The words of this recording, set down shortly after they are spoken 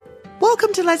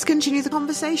Welcome to Let's Continue the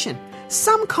Conversation.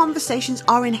 Some conversations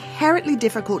are inherently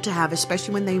difficult to have,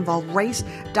 especially when they involve race,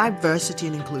 diversity,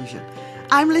 and inclusion.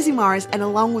 I'm Lizzie Morris, and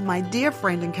along with my dear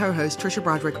friend and co-host Trisha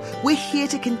Broderick, we're here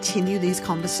to continue these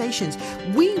conversations.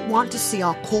 We want to see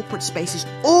our corporate spaces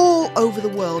all over the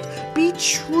world be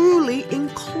truly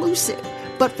inclusive.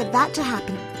 But for that to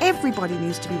happen, everybody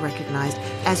needs to be recognized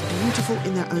as beautiful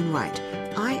in their own right.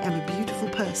 I am a beautiful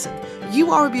person.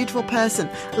 You are a beautiful person.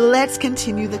 Let's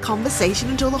continue the conversation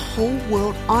until the whole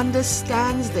world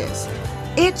understands this.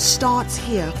 It starts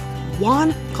here,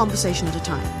 one conversation at a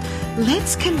time.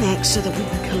 Let's connect so that we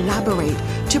can collaborate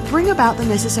to bring about the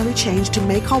necessary change to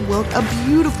make our world a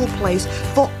beautiful place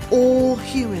for all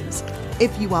humans.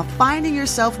 If you are finding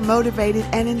yourself motivated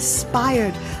and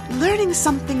inspired, learning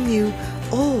something new,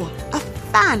 or a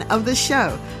fan of the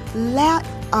show, let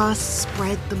us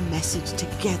spread the message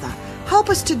together. Help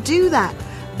us to do that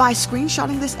by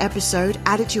screenshotting this episode,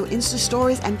 add it to your Insta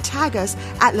stories, and tag us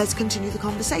at Let's Continue the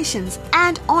Conversations.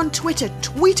 And on Twitter,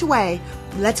 tweet away,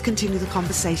 Let's Continue the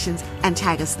Conversations, and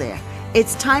tag us there.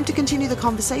 It's time to continue the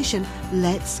conversation.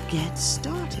 Let's get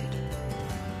started.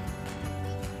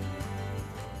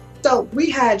 So we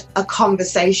had a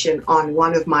conversation on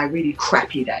one of my really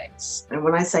crappy days. And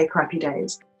when I say crappy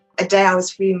days, a day I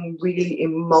was feeling really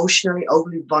emotionally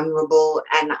overly vulnerable,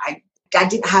 and I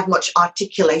didn't have much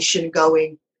articulation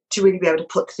going to really be able to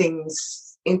put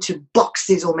things into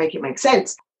boxes or make it make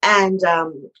sense. And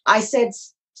I said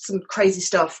some crazy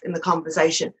stuff in the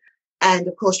conversation. And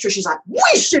of course, Trisha's like,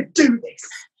 we should do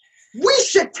this. We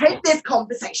should take this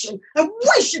conversation and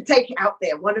we should take it out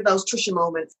there. One of those Trisha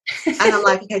moments. And I'm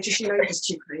like, okay, Trisha, you're just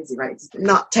too crazy, right?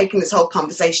 Not taking this whole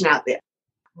conversation out there.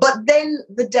 But then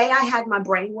the day I had my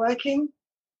brain working,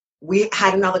 we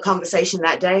had another conversation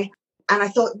that day. And I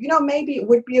thought, maybe it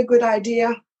would be a good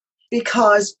idea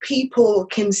because people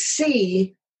can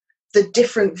see the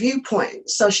different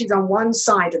viewpoints. So she's on one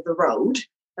side of the road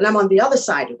and I'm on the other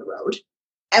side of the road.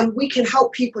 And we can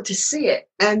help people to see it.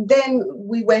 And then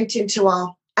we went into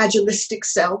our agilistic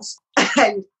selves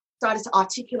and started to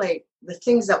articulate the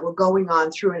things that were going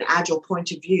on through an agile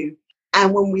point of view.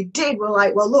 And when we did, we're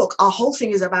like, well, look, our whole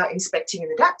thing is about inspecting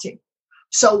and adapting.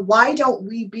 So why don't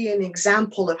we be an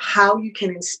example of how you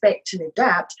can inspect and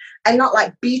adapt and not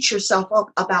like beat yourself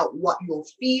up about what you're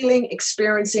feeling,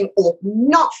 experiencing, or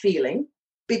not feeling,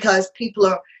 because people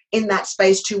are in that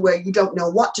space too where you don't know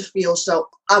what to feel. So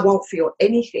I won't feel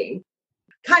anything,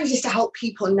 kind of just to help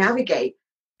people navigate.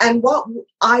 And what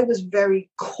I was very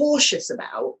cautious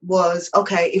about was,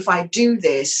 okay, if I do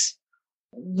this,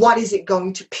 what is it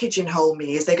going to pigeonhole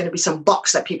me? Is there going to be some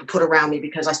box that people put around me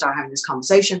because I start having this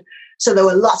conversation? So there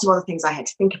were lots of other things I had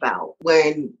to think about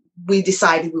when we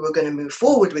decided we were going to move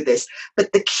forward with this.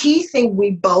 But the key thing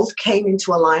we both came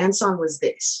into alliance on was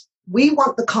this. We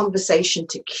want the conversation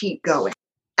to keep going.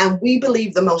 And we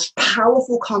believe the most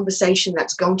powerful conversation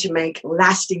that's going to make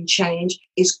lasting change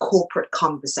is corporate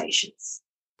conversations.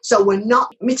 So we're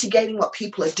not mitigating what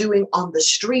people are doing on the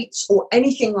streets or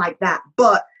anything like that.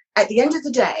 But at the end of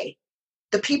the day,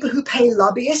 the people who pay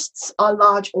lobbyists are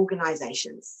large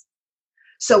organizations.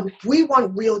 So if we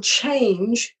want real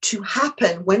change to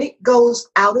happen when it goes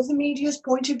out of the media's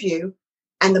point of view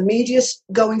and the media's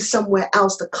going somewhere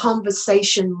else, the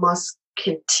conversation must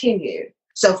continue.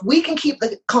 So if we can keep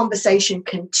the conversation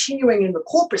continuing in the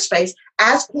corporate space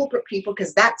as corporate people,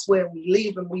 because that's where we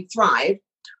live and we thrive,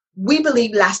 we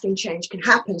believe lasting change can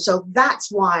happen. So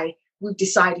that's why we've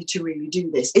decided to really do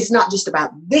this. It's not just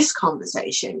about this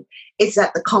conversation. It's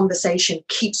that the conversation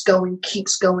keeps going,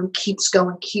 keeps going, keeps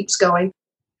going, keeps going.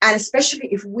 And especially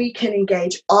if we can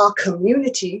engage our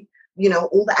community,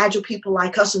 all the agile people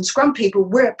like us and Scrum people,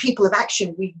 we're people of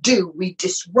action. We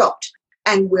disrupt.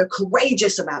 And we're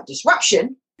courageous about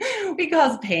disruption. We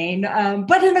cause pain,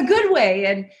 but in a good way.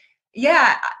 And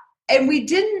yeah, and we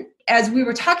didn't, as we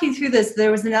were talking through this,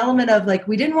 there was an element of like,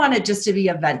 we didn't want it just to be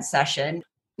a vent session.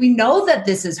 We know that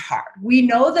this is hard. We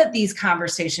know that these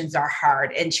conversations are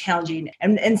hard and challenging.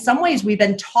 And in some ways, we've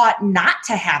been taught not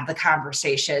to have the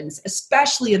conversations,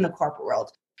 especially in the corporate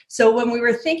world. So when we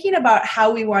were thinking about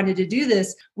how we wanted to do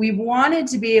this, we wanted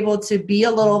to be able to be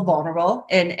a little vulnerable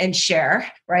and share,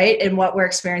 right, in what we're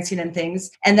experiencing and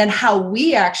things. And then how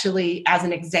we actually, as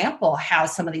an example, have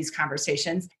some of these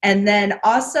conversations. And then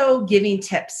also giving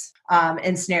tips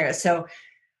and scenarios. So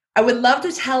I would love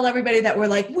to tell everybody that we're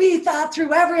like, we thought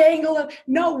through every angle of,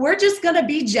 no, we're just going to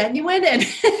be genuine and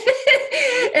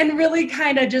and really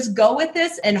kind of just go with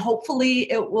this. And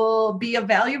hopefully it will be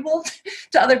valuable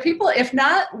to other people. If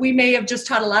not, we may have just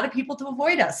taught a lot of people to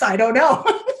avoid us. I don't know.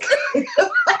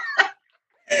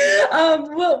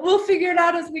 We'll figure it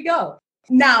out as we go.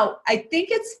 Now, I think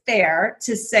it's fair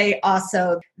to say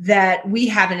also that we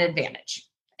have an advantage.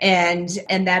 And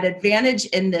that advantage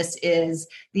in this is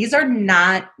these are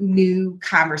not new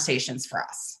conversations for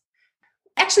us.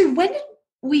 Actually, when did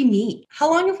we meet?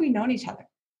 How long have we known each other?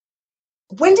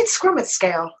 When did Scrum at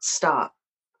Scale start?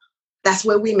 That's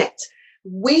where we met.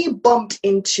 We bumped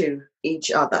into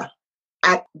each other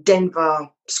at Denver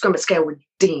Scrum at Scale with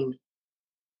Dean.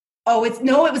 Oh, it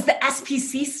was the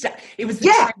SPC stuff. It was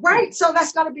right. So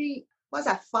that's got to be, what was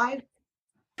that,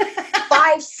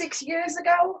 6 years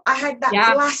ago? I had that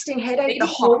blasting headache the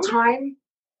whole time.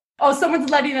 Oh, someone's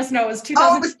letting us know it was 2015.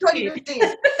 Oh, it was 2015.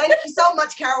 Thank you so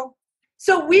much, Carol.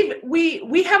 So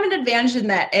we have an advantage in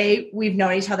that A, we've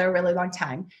known each other a really long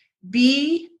time.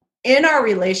 B, in our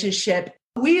relationship,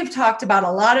 we have talked about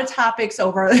a lot of topics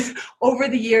over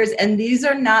the years, and these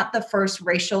are not the first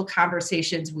racial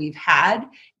conversations we've had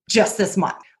just this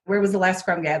month. Where was the last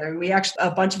Scrum gathering? We actually,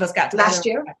 a bunch of us got together. Last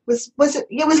year? Was it?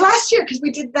 It was last year because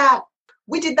we did that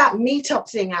meetup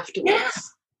thing afterwards.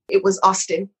 Yeah. It was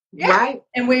Austin, right?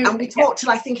 And we talked till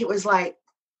I think it was like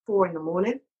 4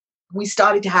 a.m. We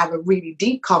started to have a really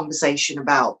deep conversation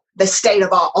about the state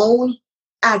of our own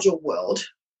Agile world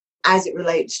as it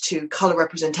relates to color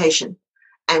representation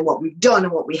and what we've done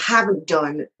and what we haven't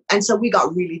done. And so we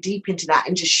got really deep into that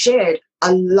and just shared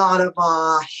a lot of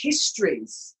our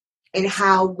histories in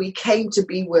how we came to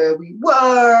be where we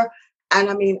were. And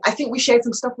I mean, I think we shared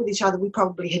some stuff with each other we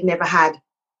probably had never had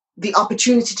the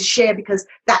opportunity to share because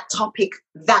that topic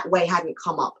that way hadn't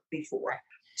come up before.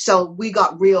 So we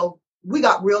got real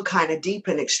kind of deep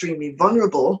and extremely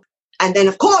vulnerable. And then,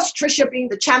 of course, Trisha being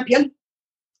the champion,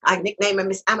 I nickname her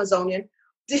Miss Amazonian,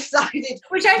 decided...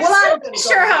 Which I'm not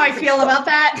sure how I feel about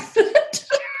that.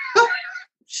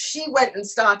 She went and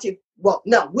started, well,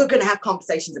 no, we're going to have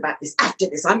conversations about this after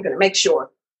this. I'm going to make sure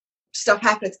stuff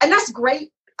happens. And that's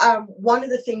great. One of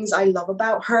the things I love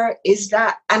about her is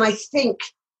that, and I think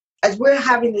as we're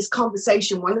having this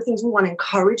conversation, one of the things we want to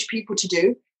encourage people to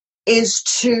do is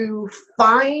to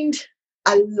find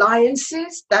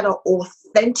alliances that are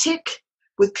authentic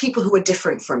with people who are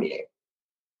different from you.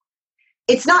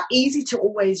 It's not easy to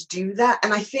always do that.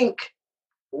 And I think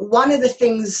one of the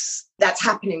things that's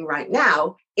happening right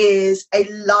now is a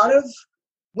lot of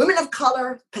women of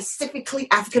color, specifically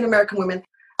African-American women,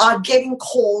 are getting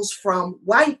calls from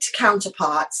white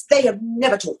counterparts they have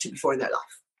never talked to before in their life.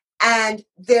 And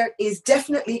there is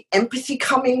definitely empathy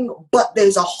coming, but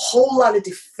there's a whole lot of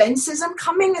defensism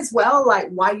coming as well. Like,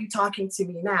 why are you talking to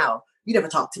me now? You never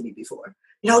talked to me before.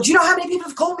 Do you know how many people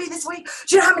have called me this week?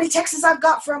 Do you know how many texts I've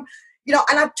got from,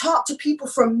 and I've talked to people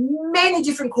from many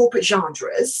different corporate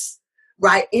genres,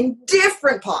 right, in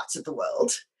different parts of the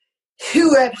world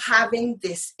who are having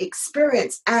this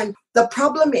experience. And the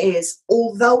problem is,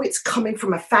 although it's coming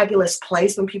from a fabulous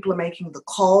place when people are making the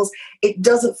calls, it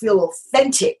doesn't feel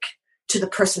authentic to the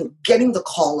person getting the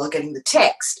call or getting the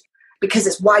text because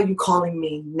it's, why are you calling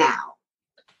me now?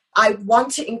 I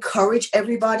want to encourage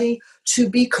everybody to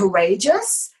be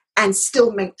courageous and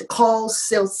still make the calls,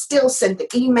 still send the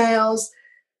emails,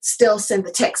 still send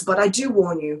the text. But I do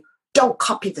warn you, don't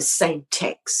copy the same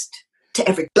text to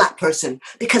every Black person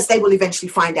because they will eventually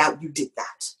find out you did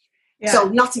that. Yeah. So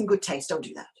not in good taste. Don't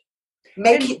do that.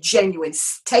 Make it genuine.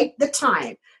 Take the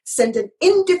time. Send an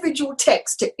individual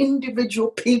text to individual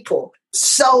people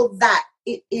so that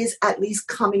it is at least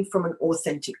coming from an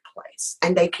authentic place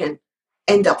and they can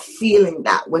end up feeling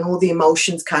that when all the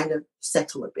emotions kind of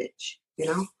settle a bit,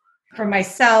 For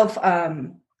myself,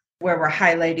 where we're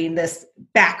highlighting this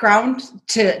background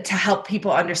to help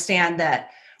people understand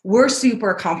that we're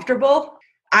super comfortable.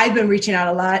 I've been reaching out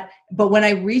a lot, but when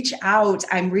I reach out,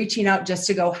 I'm reaching out just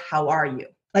to go, how are you?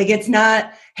 Like, it's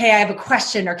not, hey, I have a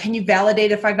question, or can you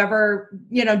validate if I've ever,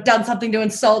 done something to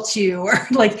insult you, or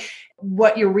like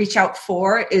what you reach out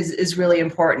for is really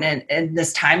important in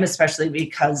this time, especially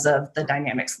because of the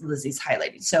dynamics Lizzie's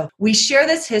highlighting. So we share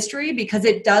this history because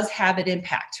it does have an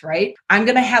impact, right? I'm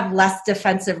going to have less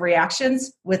defensive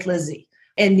reactions with Lizzie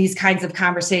in these kinds of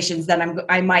conversations than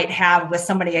I might have with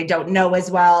somebody I don't know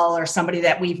as well, or somebody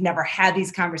that we've never had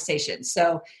these conversations.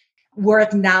 So we're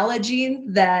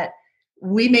acknowledging that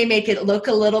we may make it look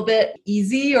a little bit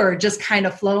easy or just kind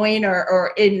of flowing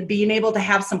or in being able to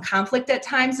have some conflict at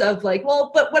times of like, well,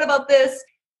 but what about this?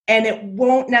 And it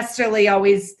won't necessarily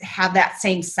always have that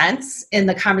same sense in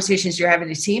the conversations you're having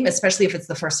with a team, especially if it's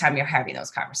the first time you're having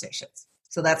those conversations.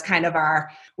 So that's kind of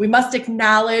we must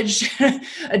acknowledge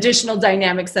additional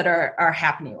dynamics that are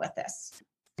happening with this.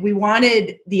 We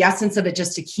wanted the essence of it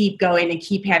just to keep going and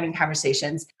keep having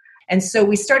conversations. And so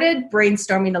we started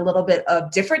brainstorming a little bit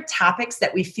of different topics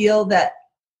that we feel that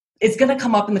it's going to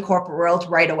come up in the corporate world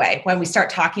right away when we start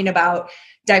talking about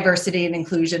diversity and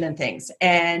inclusion and things.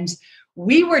 And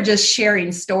we were just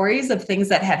sharing stories of things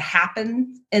that had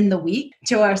happened in the week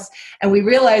to us. And we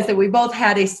realized that we both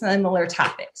had a similar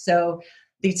topic. So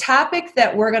the topic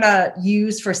that we're going to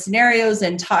use for scenarios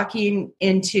and talking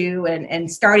into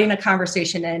and starting a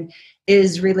conversation in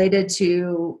is related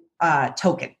to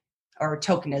token or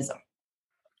tokenism.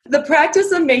 The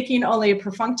practice of making only a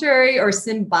perfunctory or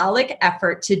symbolic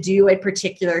effort to do a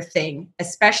particular thing,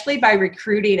 especially by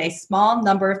recruiting a small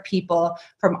number of people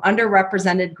from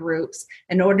underrepresented groups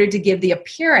in order to give the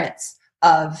appearance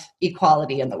of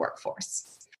equality in the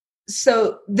workforce.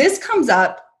 So this comes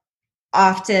up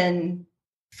often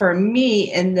for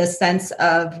me in the sense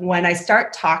of when I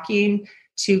start talking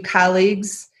to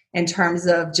colleagues in terms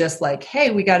of just like, hey,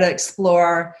 we got to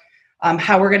explore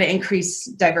how we're going to increase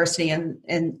diversity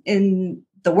in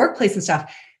the workplace and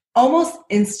stuff. Almost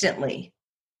instantly,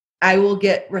 I will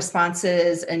get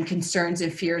responses and concerns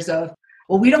and fears of,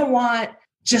 well, we don't want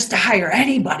just to hire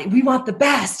anybody. We want the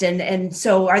best. And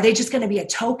so are they just going to be a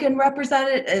token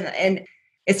representative? And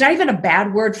it's not even a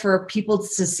bad word for people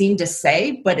to seem to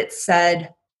say, but it's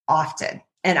said often.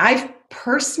 And I've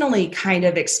personally kind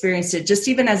of experienced it just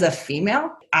even as a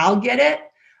female. I'll get it.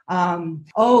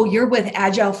 Oh, you're with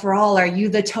Agile for All. Are you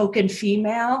the token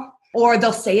female? Or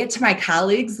they'll say it to my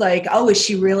colleagues like, oh, is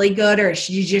she really good? Or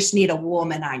you just need a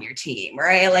woman on your team,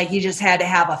 right? Like you just had to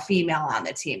have a female on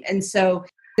the team. And so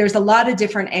there's a lot of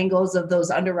different angles of those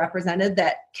underrepresented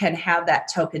that can have that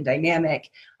token dynamic.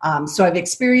 So I've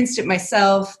experienced it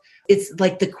myself. It's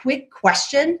like the quick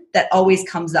question that always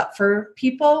comes up for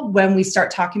people when we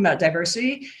start talking about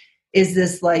diversity is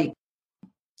this like,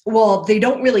 well, they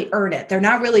don't really earn it. They're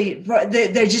not really,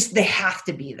 they have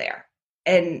to be there.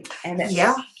 And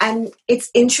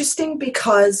it's interesting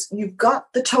because you've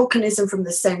got the tokenism from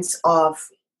the sense of,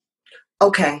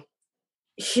 okay,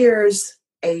 here's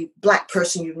a Black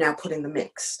person you've now put in the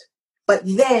mix. But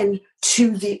then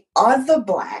to the other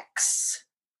Blacks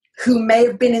who may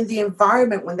have been in the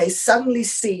environment when they suddenly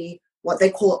see what they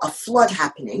call a flood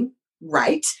happening,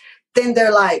 right? Then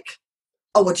they're like,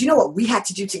 oh, well, do you know what we had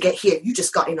to do to get here? You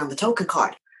just got in on the token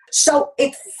card. So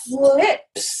it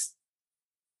flips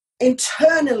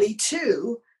internally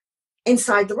too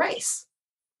inside the race,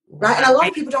 right? And a lot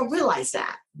of people don't realize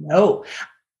that. No.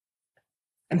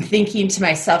 I'm thinking to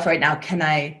myself right now,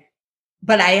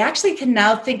 but I actually can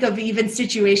now think of even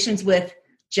situations with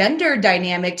gender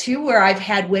dynamic too, where I've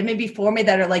had women before me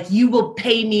that are like, you will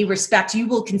pay me respect. You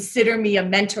will consider me a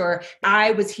mentor.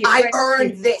 I was here. I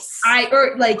earned this. I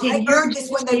earned this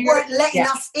when they weren't letting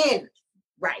us in.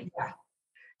 Right. Yeah.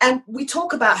 And we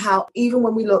talk about how even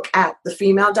when we look at the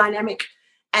female dynamic,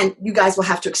 and you guys will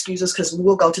have to excuse us because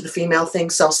we'll go to the female thing.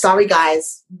 So sorry,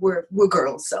 guys, we're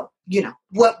girls. So, you know,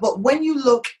 but when you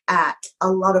look at a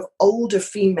lot of older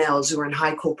females who are in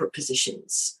high corporate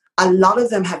positions, a lot of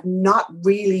them have not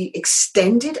really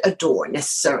extended a door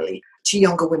necessarily to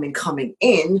younger women coming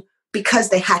in because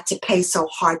they had to pay so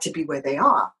hard to be where they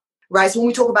are, right? So when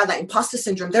we talk about that imposter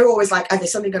syndrome, they're always like, are they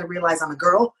suddenly going to realize I'm a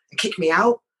girl and kick me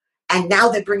out? And now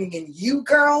they're bringing in you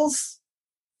girls.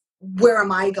 Where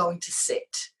am I going to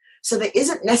sit? So there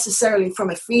isn't necessarily from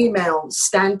a female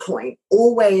standpoint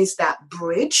always that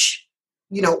bridge,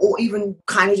 you know, or even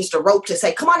kind of just a rope to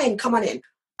say, come on in, come on in.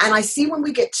 And I see when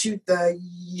we get to the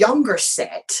younger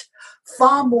set,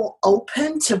 far more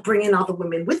open to bringing other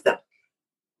women with them.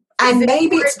 And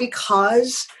maybe it's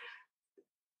because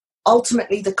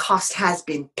ultimately the cost has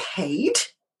been paid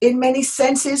in many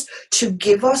senses to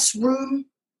give us room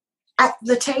at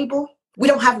the table. We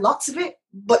don't have lots of it,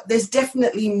 but there's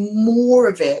definitely more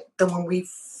of it than when we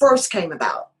first came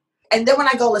about. And then when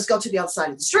I go, let's go to the other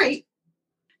side of the street,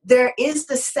 there is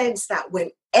the sense that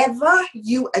whenever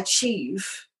you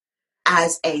achieve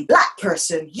as a Black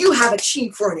person, you have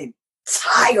achieved for an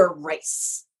entire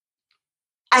race.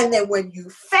 And then when you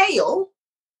fail,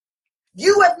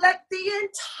 you have let the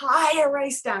entire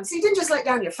race down. So you didn't just let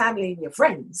down your family and your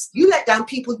friends. You let down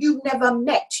people you've never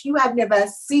met, you have never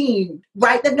seen,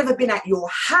 right? They've never been at your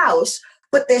house,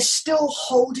 but they're still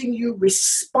holding you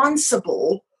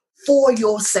responsible for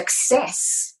your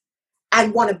success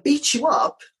and want to beat you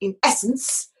up, in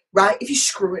essence, right? If you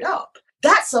screw it up.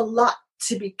 That's a lot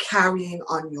to be carrying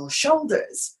on your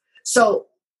shoulders. So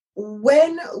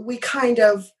when we kind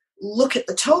of look at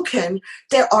the token,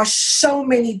 there are so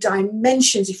many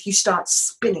dimensions if you start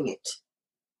spinning it.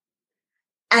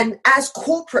 And as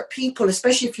corporate people,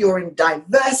 especially if you're in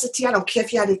diversity, I don't care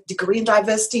if you had a degree in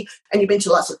diversity and you've been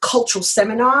to lots of cultural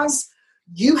seminars,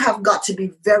 you have got to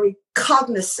be very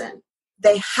cognizant.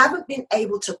 They haven't been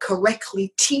able to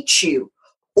correctly teach you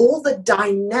all the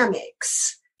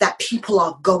dynamics that people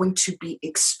are going to be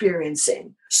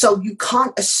experiencing. So you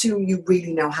can't assume you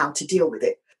really know how to deal with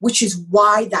it, which is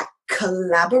why that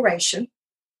collaboration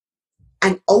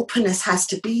and openness has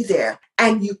to be there.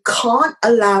 And you can't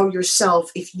allow yourself,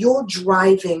 if you're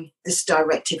driving this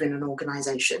directive in an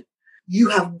organization, you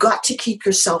have got to keep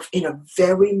yourself in a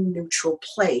very neutral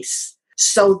place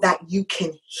so that you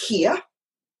can hear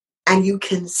and you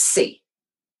can see.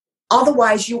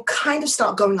 Otherwise, you'll kind of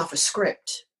start going off a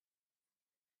script,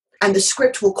 and the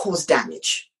script will cause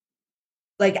damage.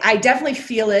 Like, I definitely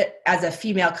feel it as a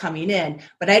female coming in,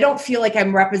 but I don't feel like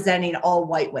I'm representing all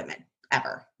white women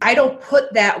ever. I don't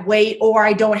put that weight, or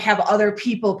I don't have other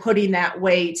people putting that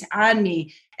weight on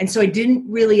me. And so I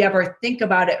didn't really ever think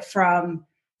about it from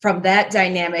that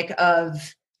dynamic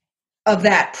of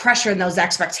that pressure and those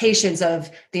expectations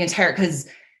of the entire, because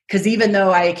even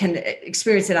though I can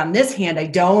experience it on this hand, I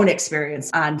don't experience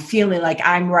on feeling like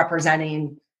I'm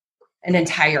representing an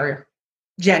entire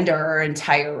gender or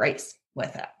entire race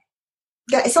with it.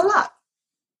 Yeah, it's a lot.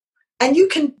 And you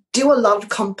can do a lot of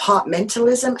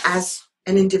compartmentalism as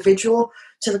an individual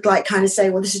to like kind of say,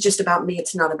 well, this is just about me,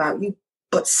 it's not about you.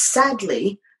 But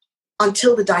sadly,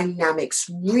 until the dynamics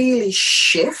really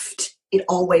shift, it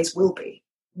always will be.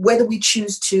 Whether we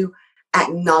choose to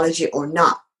acknowledge it or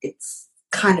not, it's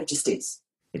kind of just is.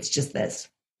 It's just this.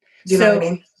 Do you know what I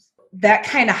mean? That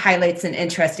kind of highlights an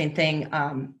interesting thing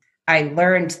I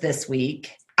learned this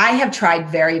week. I have tried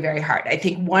very, very hard. I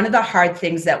think one of the hard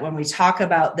things that when we talk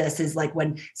about this is like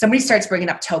when somebody starts bringing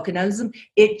up tokenism,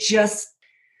 it's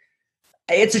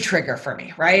a trigger for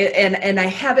me, right? And I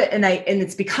have it, and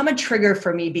it's become a trigger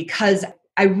for me because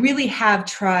I really have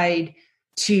tried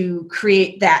to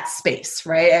create that space,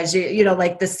 right? As you know,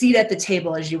 like the seat at the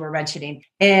table, as you were mentioning.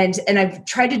 And I've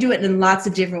tried to do it in lots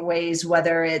of different ways,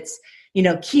 whether it's, you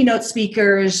know, keynote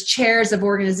speakers, chairs of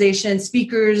organizations,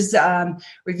 speakers,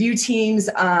 review teams,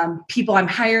 people I'm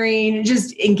hiring,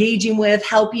 just engaging with,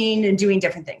 helping and doing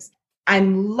different things.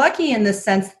 I'm lucky in the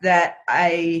sense that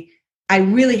I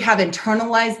really have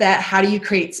internalized that. How do you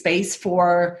create space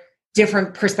for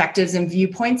different perspectives and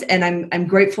viewpoints? And I'm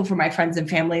grateful for my friends and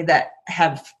family that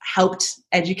have helped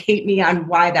educate me on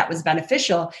why that was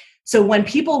beneficial. So when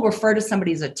people refer to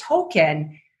somebody as a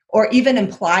token or even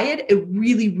imply it, it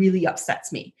really, really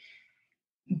upsets me.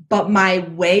 But my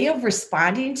way of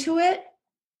responding to it.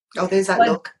 Oh, there's that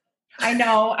look. I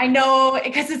know,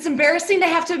 because it's embarrassing to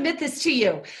have to admit this to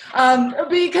you.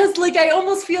 Because like, I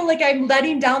almost feel like I'm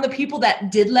letting down the people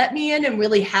that did let me in and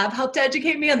really have helped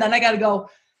educate me. And then I got to go,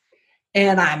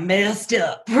 and I messed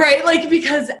up, right? Like,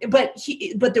 but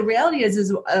the reality is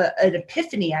an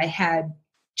epiphany I had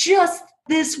just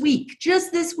this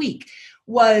week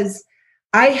was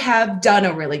I have done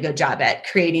a really good job at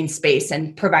creating space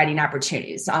and providing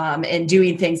opportunities and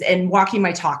doing things and walking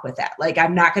my talk with that. Like,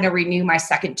 I'm not going to renew my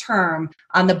second term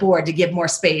on the board to give more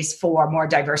space for more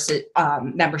diverse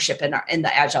membership in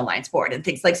the Agile Alliance board and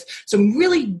things like, so I'm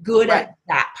really good at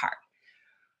that part.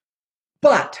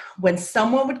 But when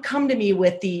someone would come to me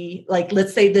with the, like,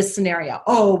 let's say this scenario,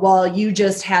 oh, well, you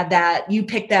just had that, you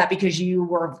picked that because you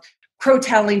were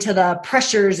crow-telling to the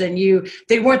pressures and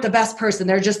they weren't the best person,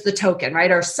 they're just the token, right?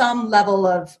 Or some level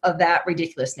of that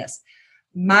ridiculousness.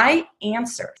 My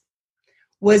answer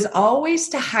was always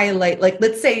to highlight, like,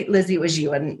 let's say, Lizzie, it was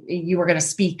you and you were going to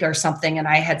speak or something and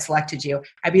I had selected you.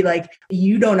 I'd be like,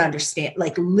 you don't understand.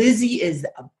 Like, Lizzie is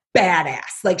a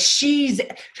badass. Like,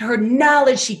 her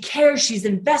knowledge, she cares, she's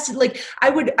invested. Like, I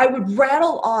would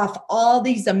rattle off all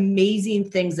these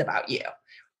amazing things about you.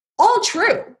 All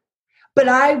true. But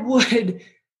I would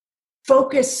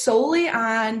focus solely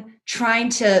on trying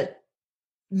to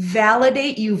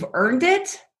validate you've earned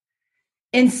it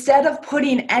instead of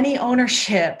putting any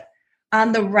ownership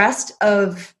on the rest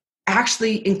of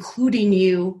actually including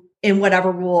you in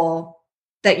whatever role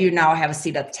that you now have a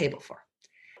seat at the table for.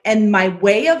 And my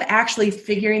way of actually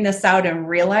figuring this out and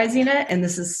realizing it, and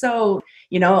this is so,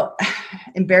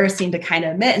 embarrassing to kind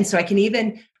of admit. And so I can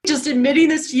even just admitting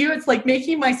this to you, it's like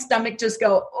making my stomach just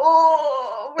go,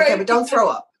 oh, right. Okay, but don't throw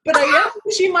up. But I am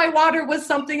pushing my water with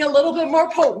something a little bit more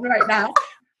potent right now.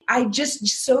 I just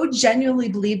so genuinely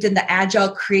believed in the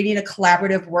Agile, creating a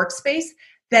collaborative workspace,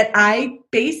 that I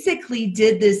basically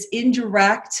did this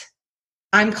indirect,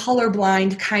 I'm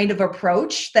colorblind kind of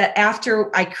approach that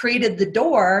after I created the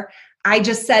door, I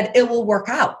just said it will work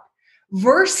out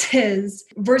versus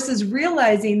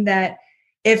realizing that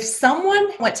if someone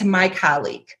went to my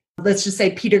colleague, let's just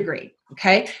say Peter Green,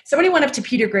 okay? Somebody went up to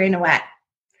Peter Green and went,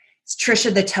 "It's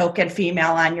Trisha, the token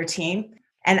female on your team."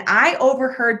 And I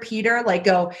overheard Peter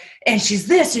go, "And she's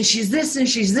this, and she's this, and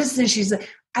she's this, and she's,"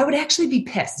 I would actually be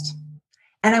pissed.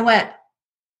 And I went,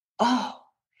 oh,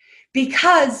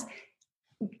 because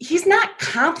he's not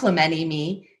complimenting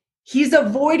me. He's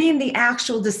avoiding the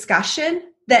actual discussion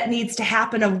that needs to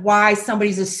happen of why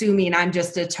somebody's assuming I'm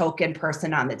just a token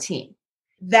person on the team.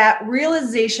 That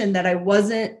realization that I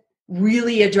wasn't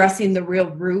really addressing the real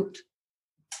root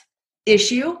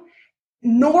issue,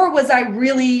 nor was I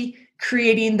really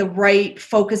creating the right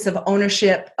focus of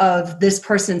ownership of this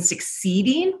person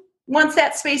succeeding once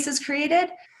that space is created.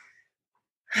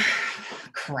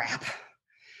 Crap.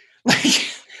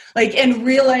 And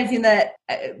realizing that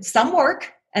some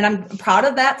work, and I'm proud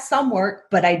of that, some work,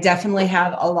 but I definitely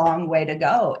have a long way to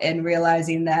go in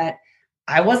realizing that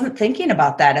I wasn't thinking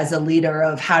about that as a leader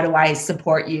of how do I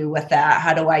support you with that?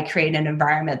 How do I create an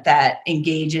environment that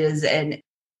engages and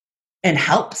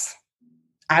helps?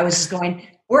 I was just going,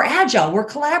 we're agile, we're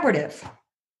collaborative.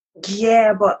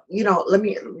 Yeah, but let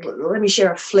me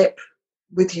share a flip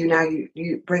with you now.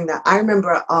 You bring that. I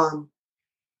remember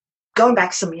going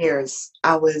back some years,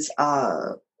 I was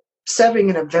serving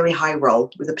in a very high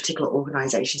role with a particular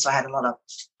organization, so I had a lot of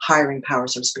hiring power,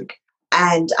 so to speak.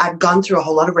 And I'd gone through a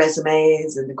whole lot of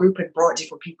resumes, and the group had brought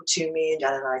different people to me, and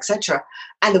etc.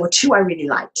 And there were two I really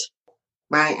liked,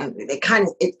 right? And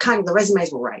the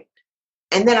resumes were right.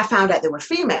 And then I found out they were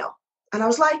female, and I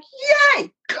was like,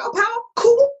 "Yay, girl power,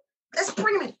 cool, let's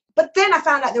bring them in." But then I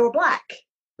found out they were black,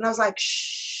 and I was like,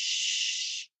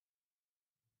 "Shh,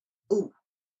 ooh,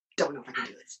 don't know if I can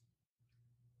do this."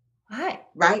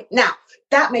 Right now,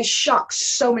 that may shock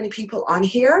so many people on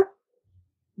here,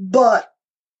 but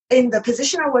in the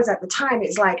position I was at the time,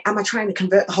 it's like, am I trying to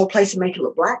convert the whole place and make it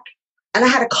look black? And I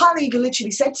had a colleague who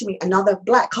literally said to me, another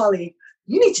black colleague,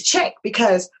 you need to check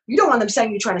because you don't want them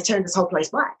saying you're trying to turn this whole place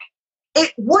black.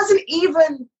 It wasn't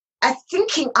even a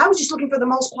thinking. I was just looking for the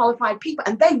most qualified people,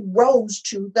 and they rose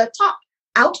to the top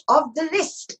out of the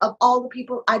list of all the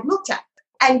people I'd looked at.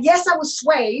 And yes, I was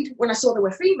swayed when I saw they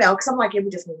were female because I'm like, yeah, we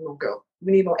just need more girl.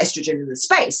 We need more estrogen in the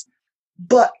space.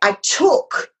 But I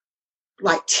took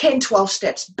like 10, 12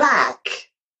 steps back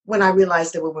when I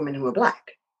realized there were women who were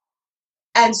black.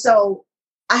 And so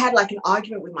I had like an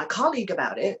argument with my colleague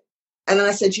about it. And then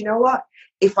I said, you know what?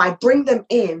 If I bring them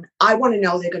in, I want to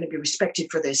know they're going to be respected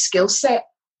for their skill set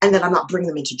and that I'm not bringing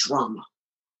them into drama.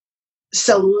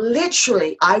 So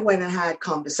literally, I went and had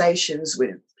conversations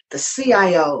with the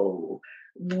CIO,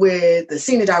 with the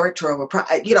senior director of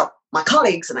my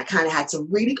colleagues, and I kind of had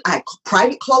I had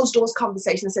private closed doors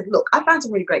conversations. I said, look, I found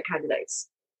some really great candidates,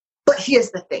 but here's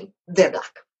the thing, they're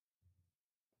black.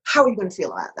 How are you going to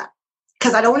feel about that?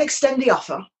 Because I don't want to extend the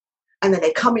offer, and then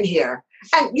they come in here,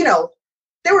 and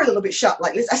they were a little bit shocked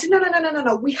like this. I said,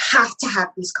 no, we have to have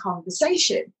this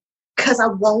conversation because I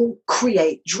won't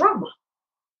create drama.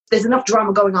 There's enough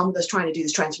drama going on with us trying to do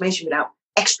this transformation without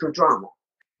extra drama.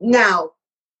 Now,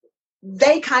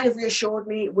 they kind of reassured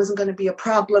me it wasn't going to be a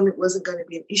problem. It wasn't going to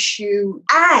be an issue.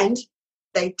 And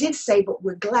they did say, but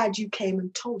we're glad you came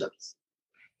and told us.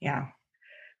 Yeah.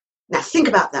 Now, think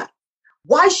about that.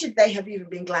 Why should they have even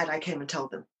been glad I came and told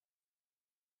them?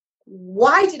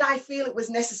 Why did I feel it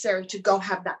was necessary to go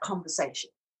have that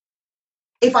conversation?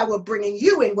 If I were bringing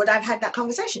you in, would I have had that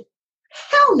conversation?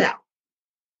 Hell no.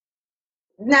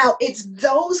 Now, it's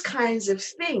those kinds of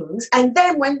things. And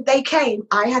then when they came,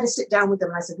 I had to sit down with them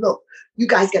and I said, look, you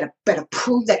guys better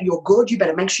prove that you're good. You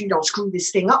better make sure you don't screw this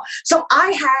thing up. So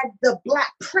I had the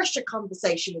black pressure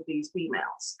conversation with these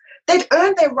females. They'd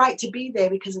earned their right to be there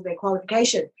because of their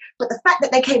qualification. But the fact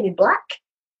that they came in black,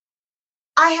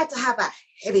 I had to have a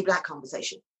heavy black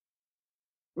conversation.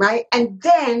 Right? And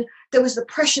then there was the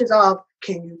pressures of,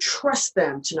 can you trust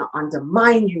them to not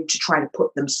undermine you, to try to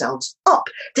put themselves up?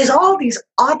 There's all these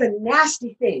other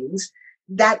nasty things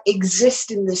that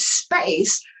exist in this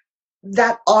space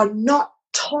that are not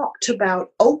talked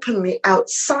about openly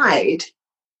outside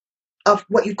of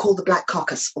what you call the Black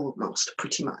Caucus, almost,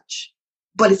 pretty much.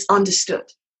 But it's understood.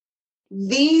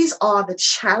 These are the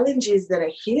challenges that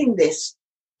are hitting this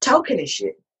token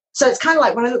issue. So it's kind of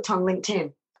like when I looked on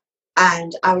LinkedIn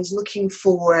and I was looking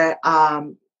for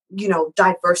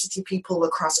diversity people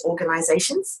across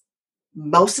organizations.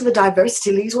 Most of the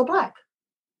diversity leads were black.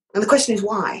 And the question is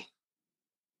why?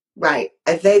 Right?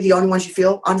 Are they the only ones you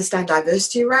feel understand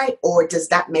diversity, right? Or does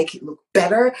that make it look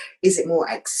better? Is it more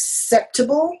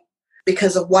acceptable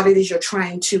because of what it is you're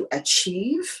trying to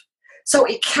achieve? So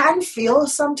it can feel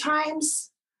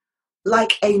sometimes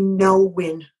like a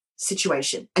no-win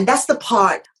situation. And that's the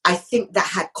part I think that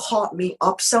had caught me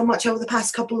up so much over the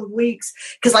past couple of weeks.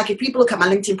 Because like if people look at my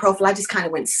LinkedIn profile, I just kind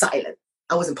of went silent.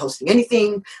 I wasn't posting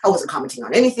anything. I wasn't commenting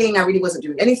on anything. I really wasn't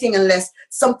doing anything unless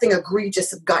something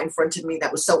egregious got in front of me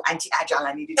that was so anti-agile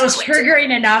I needed to. It was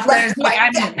triggering enough. Right,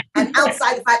 and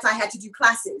outside the fact I had to do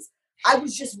classes, I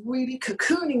was just really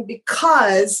cocooning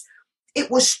because it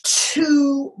was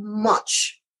too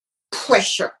much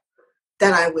pressure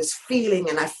that I was feeling,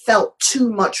 and I felt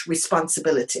too much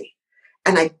responsibility.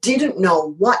 And I didn't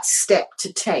know what step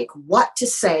to take, what to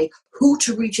say, who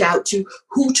to reach out to,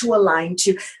 who to align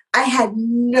to. I had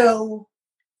no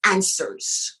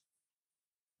answers,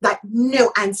 like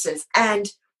no answers.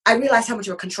 And I realized how much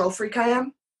of a control freak I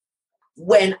am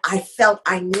when I felt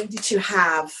I needed to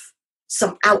have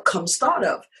some outcomes thought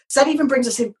of. So that even brings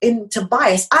us into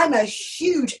bias. I'm a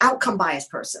huge outcome bias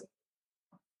person.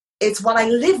 It's what I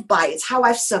live by. It's how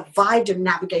I've survived and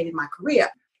navigated my career.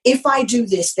 If I do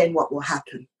this, then what will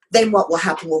happen? Then what will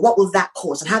happen? Well, what will that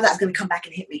cause? And how that's going to come back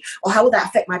and hit me? Or how will that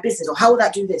affect my business? Or how will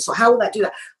that do this? Or how will that do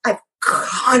that? I've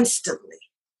constantly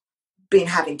been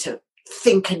having to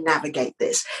think and navigate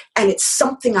this. And it's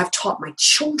something I've taught my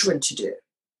children to do.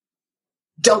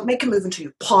 Don't make a move until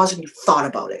you pause and you've thought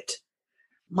about it.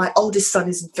 My oldest son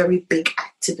is a very big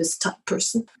activist type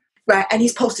person, right? And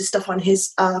he's posted stuff on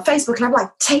his Facebook. And I'm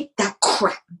like, take that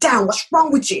crap down. What's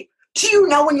wrong with you? Do you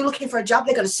know when you're looking for a job,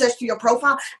 they're going to search through your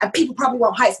profile and people probably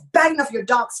won't hire? It's bad enough you're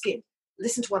dark skinned.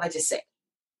 Listen to what I just said.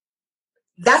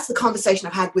 That's the conversation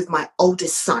I've had with my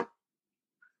oldest son.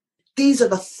 These are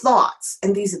the thoughts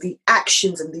and these are the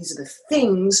actions and these are the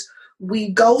things we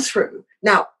go through.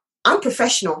 Now, I'm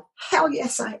professional. Hell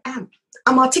yes, I am.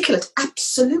 I'm articulate.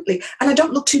 Absolutely. And I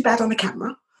don't look too bad on the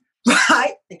camera.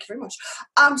 Right? Thank you very much.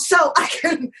 So I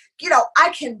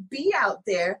can be out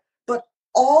there, but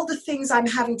all the things I'm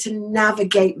having to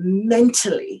navigate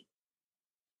mentally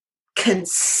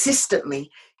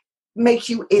consistently make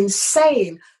you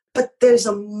insane. But there's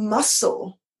a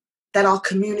muscle that our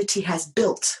community has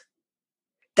built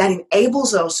that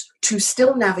enables us to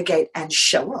still navigate and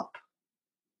show up.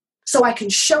 So I can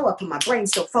show up and my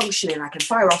brain's still functioning. I can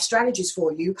fire off strategies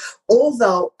for you,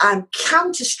 although I'm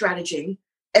counter-strategizing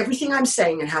everything I'm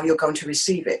saying and how you're going to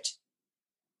receive it.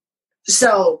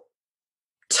 So,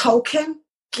 token,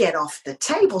 get off the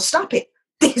table. Stop it.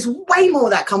 There's way more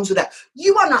that comes with that.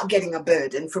 You are not getting a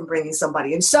burden from bringing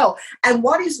somebody in. So, and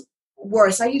what is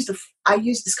worse, I used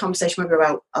this conversation maybe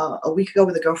about a week ago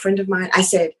with a girlfriend of mine. I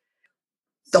said,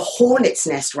 the hornet's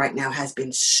nest right now has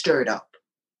been stirred up.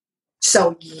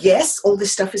 So yes, all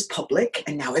this stuff is public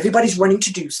and now everybody's running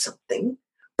to do something,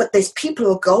 but there's people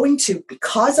who are going to,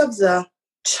 because of the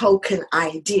token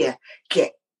idea,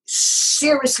 get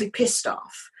seriously pissed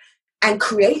off and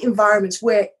create environments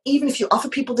where even if you offer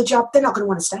people the job, they're not going to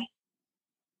want to stay.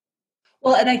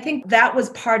 Well, and I think that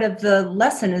was part of the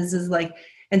lesson is like,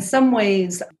 in some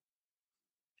ways,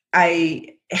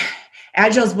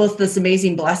 Agile is both this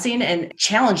amazing blessing and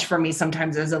challenge for me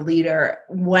sometimes as a leader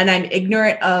when I'm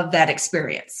ignorant of that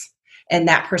experience and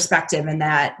that perspective and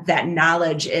that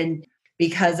knowledge. And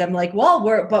because I'm like, well,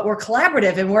 we're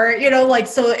collaborative and we're,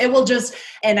 so it will just,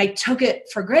 and I took it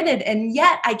for granted. And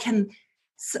yet I can,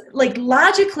 like,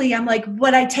 logically, I'm like,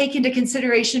 what I take into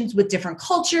considerations with different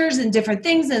cultures and different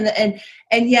things. And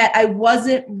yet I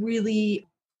wasn't really,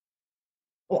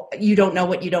 well, you don't know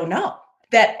what you don't know.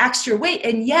 That extra weight.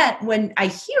 And yet when I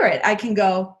hear it, I can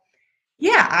go,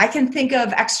 yeah, I can think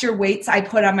of extra weights I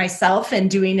put on myself and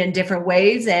doing in different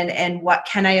ways. And what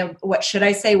should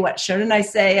I say? What shouldn't I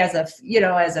say as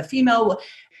a female?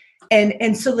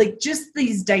 And so like just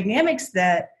these dynamics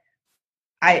that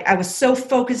I was so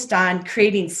focused on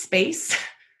creating space,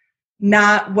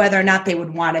 not whether or not they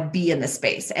would want to be in the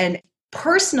space. And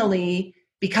personally,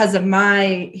 because of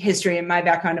my history and my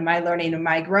background and my learning and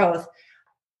my growth,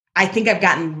 I think I've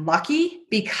gotten lucky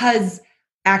because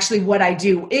actually what I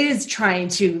do is trying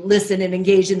to listen and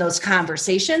engage in those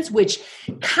conversations, which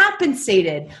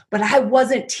compensated, but I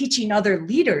wasn't teaching other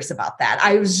leaders about that.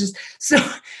 I was just,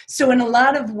 so in a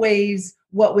lot of ways,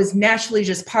 what was naturally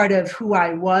just part of who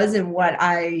I was and what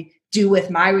I do with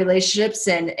my relationships,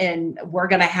 and we're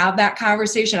going to have that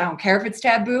conversation. I don't care if it's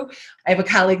taboo. I have a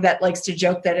colleague that likes to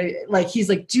joke that he's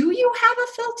like, do you have a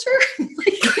filter?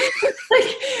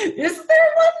 like, is there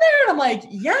one there? And I'm like,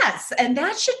 yes. And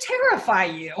that should terrify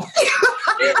you.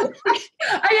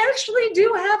 I actually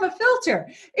do have a filter.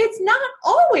 It's not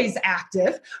always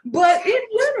active, but in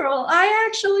general, I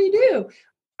actually do.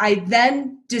 I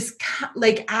then just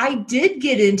I did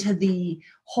get into the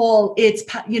whole,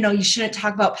 you shouldn't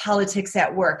talk about politics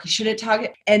at work. You shouldn't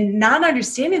talk, and not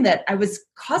understanding that I was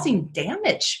causing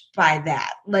damage by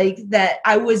that, like that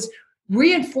I was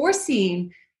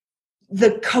reinforcing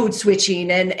the code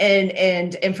switching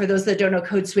and for those that don't know,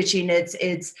 code switching,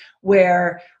 it's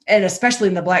where, and especially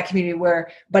in the Black community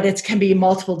but it can be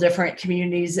multiple different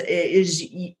communities, is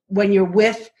when you're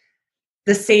with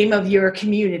the same of your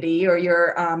community or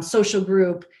your social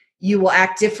group, you will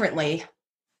act differently.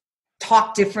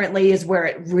 Talk differently is where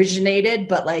it originated,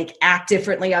 but like act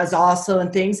differently as also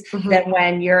in things than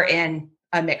when you're in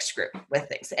a mixed group with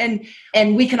things.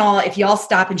 And we can all, if you all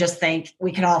stop and just think,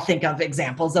 we can all think of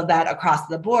examples of that across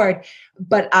the board.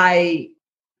 But I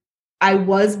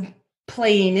was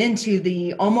playing into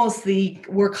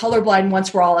we're colorblind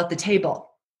once we're all at the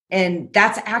table. And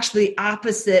that's actually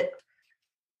opposite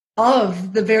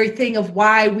of the very thing of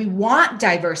why we want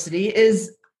diversity.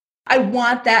 Is I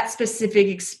want that specific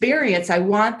experience. I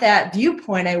want that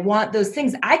viewpoint. I want those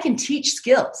things. I can teach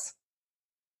skills.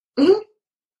 Mm-hmm.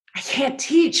 I can't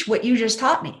teach what you just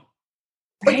taught me.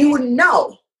 But you wouldn't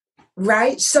know,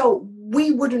 right? So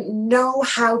we wouldn't know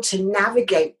how to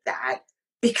navigate that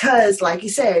because, like you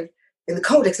said, in the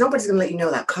codex, nobody's going to let you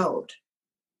know that code.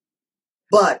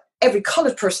 But every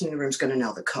colored person in the room is going to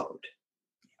know the code.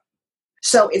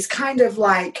 So it's kind of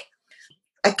like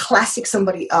a classic.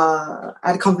 Somebody I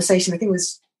had a conversation, I think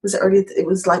it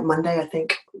was like Monday, I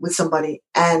think, with somebody,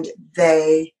 and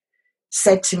they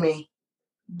said to me,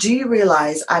 do you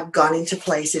realize I've gone into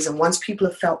places and once people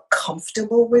have felt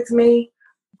comfortable with me,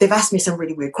 they've asked me some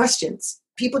really weird questions.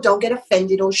 People don't get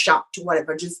offended or shocked or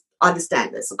whatever, just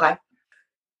understand this, okay?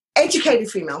 Educated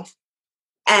female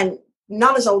and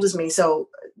not as old as me, so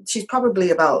she's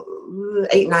probably about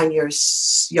 8-9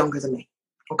 years younger than me,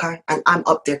 okay? And I'm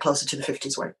up there closer to the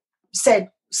 50s where said,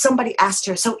 somebody asked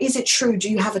her, so is it true, do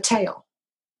you have a tail?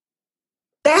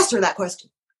 They asked her that question,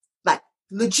 like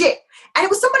legit. And it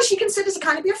was somebody she considers to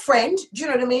kind of be a friend, do you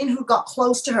know what I mean, who got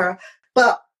close to her.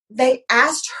 But they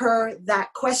asked her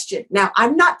that question. Now,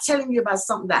 I'm not telling you about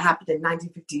something that happened in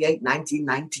 1958,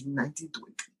 1919,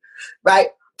 1920, right?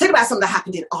 Think about something that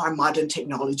happened in our modern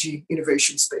technology,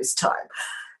 innovation, space, time.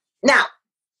 Now,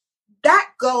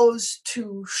 that goes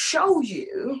to show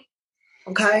you,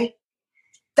 okay,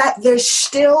 that there's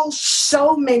still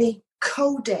so many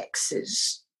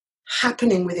codexes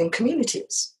happening within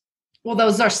communities. Well,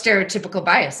 those are stereotypical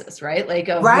biases, right?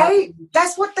 Right?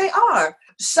 That's what they are.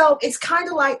 So it's kind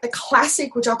of like the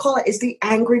classic, which I'll call it, is the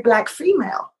angry Black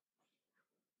female.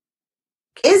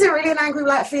 Is it really an angry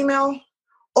Black female?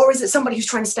 Or is it somebody who's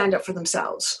trying to stand up for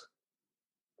themselves?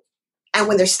 And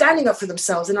when they're standing up for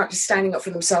themselves, they're not just standing up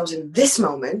for themselves in this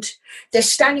moment. They're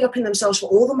standing up in themselves for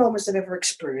all the moments they've ever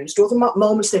experienced, all the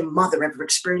moments their mother ever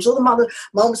experienced, all the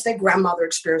moments their grandmother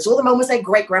experienced, all the moments their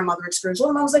great-grandmother experienced, all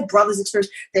the moments their brothers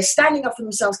experienced. They're standing up for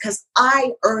themselves because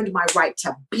I earned my right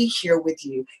to be here with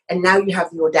you, and now you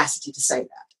have the audacity to say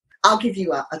that. I'll give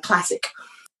you a classic.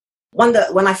 When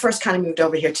I first kind of moved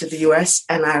over here to the US,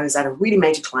 and I was at a really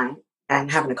major client, and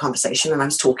having a conversation, and I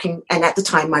was talking, and at the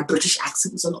time my British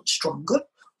accent was a lot stronger,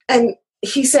 and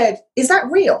he said, is that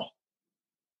real?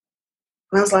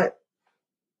 And I was like,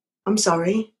 I'm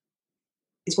sorry,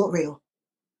 is what real?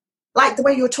 Like the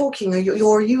way you're talking,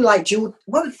 or you like,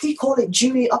 what did he call it,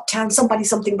 Julie Uptown,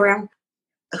 something Brown,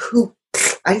 who,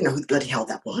 I didn't know who the bloody hell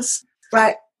that was,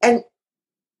 right? And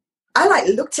I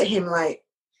looked at him like,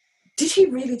 did he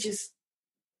really just,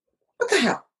 what the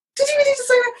hell? Did he really just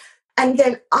say that? And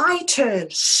then I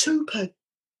turned super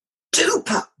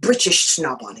duper British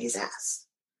snob on his ass.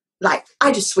 Like,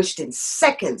 I just switched in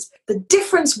seconds. The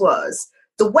difference was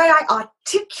the way I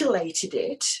articulated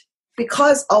it,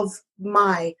 because of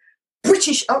my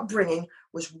British upbringing,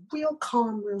 was real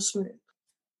calm, real smooth,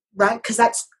 right? Because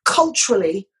that's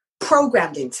culturally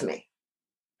programmed into me,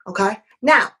 okay?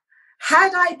 Now,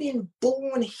 had I been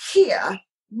born here,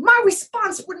 my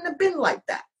response wouldn't have been like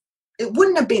that. It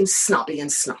wouldn't have been snobby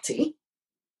and snotty,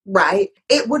 right?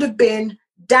 It would have been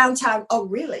downtown, oh,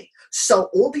 really? So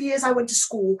all the years I went to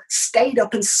school, stayed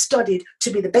up and studied to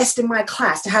be the best in my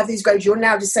class, to have these grades, you're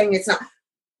now just saying it's not.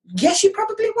 Yes, you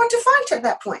probably want to fight at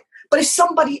that point. But if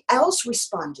somebody else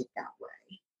responded that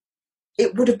way,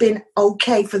 it would have been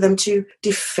okay for them to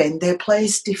defend their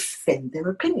place, defend their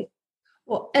opinion.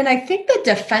 Well, and I think the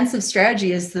defensive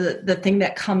strategy is the thing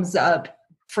that comes up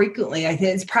frequently. I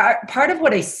think it's part of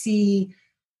what I see.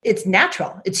 It's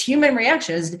natural. It's human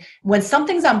reaction. Is when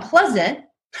something's unpleasant,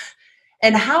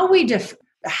 and how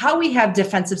we have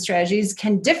defensive strategies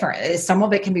can differ. Some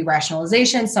of it can be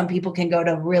rationalization. Some people can go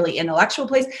to a really intellectual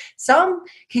place. Some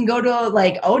can go to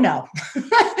like, oh no,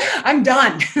 I'm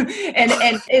done. and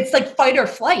it's like fight or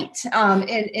flight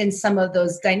in some of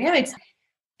those dynamics.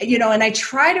 You know, and I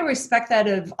try to respect that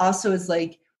of also as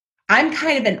like, I'm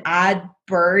kind of an odd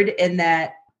bird in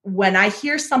that when I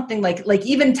hear something like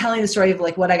even telling the story of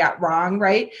like what I got wrong,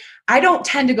 right? I don't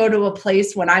tend to go to a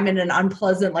place when I'm in an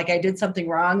unpleasant, like I did something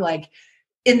wrong, like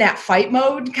in that fight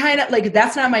mode, kind of like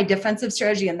that's not my defensive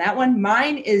strategy in that one.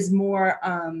 Mine is more,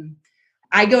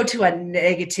 I go to a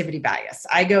negativity bias.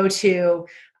 I go to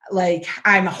like,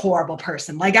 I'm a horrible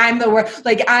person. Like I'm the worst.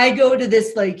 Like I go to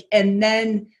this, like, and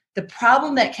then the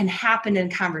problem that can happen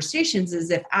in conversations is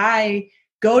if I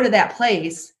go to that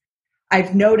place,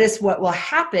 I've noticed what will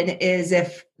happen is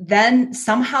if then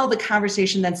somehow the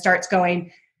conversation then starts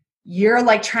going, you're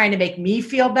like trying to make me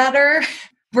feel better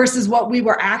versus what we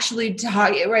were actually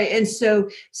talking, right? And so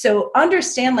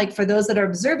understand, like for those that are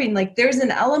observing, like there's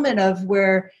an element of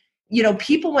where, you know,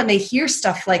 people, when they hear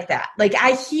stuff like that, like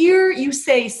I hear you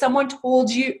say someone told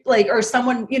you, like, or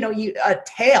someone, you know, you a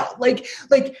tale, like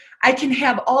I can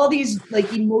have all these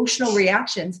like emotional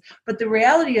reactions, but the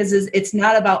reality is it's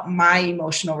not about my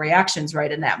emotional reactions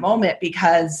right in that moment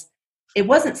because it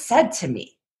wasn't said to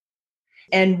me.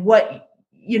 And what,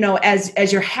 you know,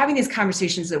 as you're having these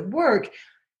conversations at work,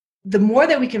 the more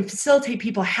that we can facilitate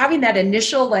people having that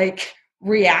initial like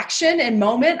reaction and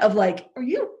moment of like,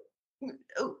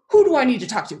 who do I need to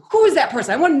talk to? Who is that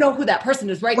person? I want to know who that person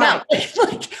is right now.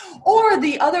 Like, or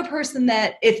the other person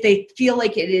that if they feel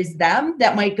like it is them,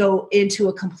 that might go into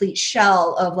a complete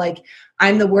shell of like,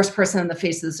 I'm the worst person on the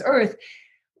face of this earth.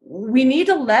 We need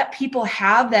to let people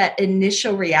have that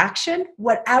initial reaction,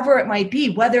 whatever it might be,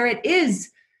 whether it is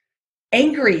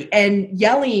angry and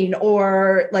yelling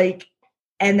or like,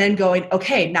 and then going,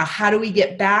 okay, now how do we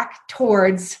get back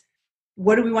towards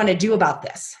what do we want to do about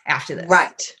this after this?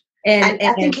 Right. And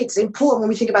I think it's important when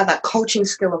we think about that coaching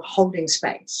skill of holding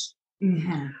space.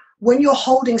 Mm-hmm. When you're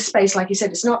holding space, like you said,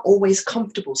 it's not always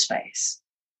comfortable space,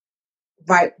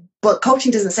 right? But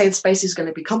coaching doesn't say the space is going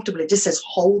to be comfortable. It just says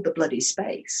hold the bloody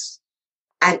space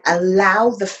and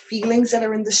allow the feelings that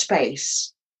are in the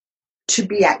space to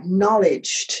be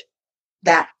acknowledged.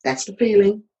 That's the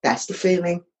feeling, that's the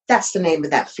feeling, that's the name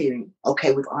of that feeling.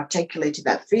 Okay, we've articulated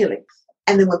that feeling.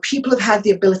 And then when people have had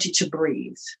the ability to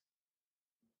breathe,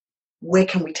 where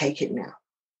can we take it now?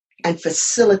 And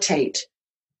facilitate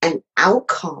an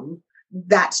outcome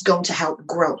that's going to help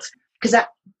growth. Because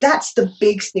that's the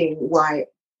big thing why,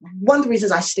 one of the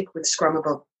reasons I stick with Scrum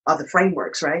above other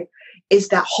frameworks, right, is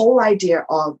that whole idea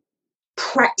of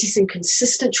practicing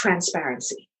consistent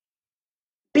transparency.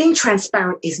 Being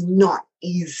transparent is not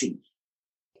easy.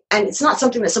 And it's not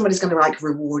something that somebody's going to like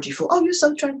reward you for. Oh, you're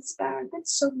so transparent.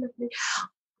 That's so lovely.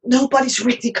 Nobody's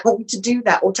really going to do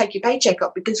that or take your paycheck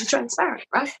up because you're transparent,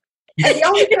 right? And the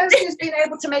only person who's been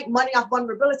able to make money off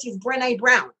vulnerability is Brené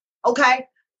Brown, okay?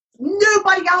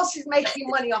 Nobody else is making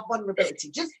money off vulnerability.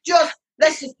 Just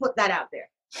let's just put that out there.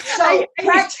 So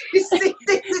practice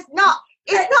it's not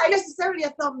necessarily a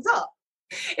thumbs up.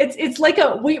 It's like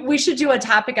we should do a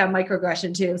topic on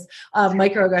microaggression too,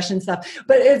 microaggression stuff.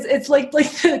 But it's like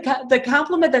the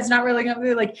compliment that's not really going to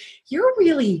be like, you're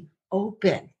really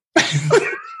open.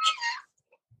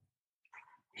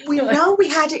 We know we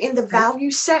had it in the value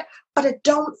set, but I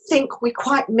don't think we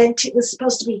quite meant it was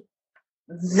supposed to be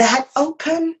that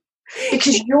open,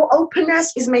 because your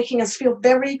openness is making us feel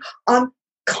very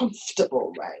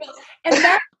uncomfortable, right?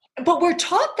 But we're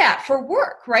taught that for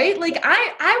work, right? Like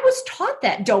I was taught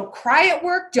that don't cry at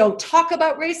work, don't talk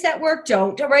about race at work,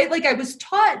 right? Like I was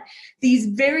taught these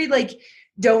very like,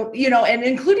 don't, you know, and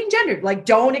including gender, like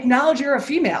don't acknowledge you're a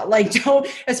female, like don't,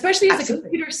 especially as a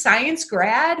computer science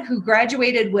grad who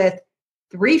graduated with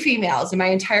 3 females in my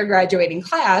entire graduating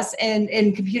class and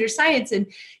in computer science. And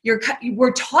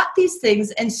we're taught these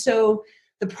things. And so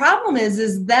the problem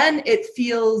is then it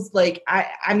feels like,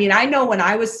 I mean, I know when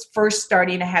I was first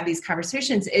starting to have these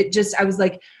conversations,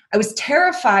 I was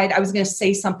terrified I was going to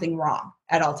say something wrong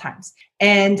at all times.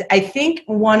 And I think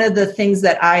one of the things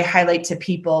that I highlight to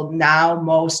people now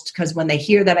most, because when they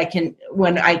hear that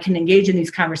when I can engage in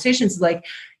these conversations, is like,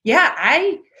 yeah,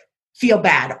 I feel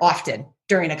bad often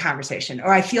during a conversation,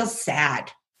 or I feel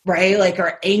sad, right? Like,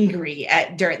 or angry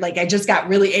like I just got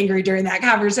really angry during that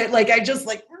conversation. Like, I just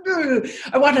like,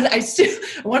 I want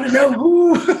to know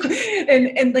who,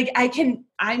 and like,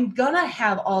 I'm gonna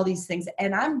have all these things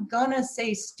and I'm gonna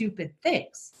say stupid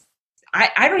things.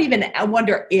 I don't even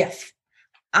wonder if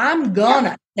I'm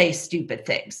gonna say stupid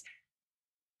things,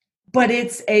 but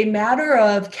it's a matter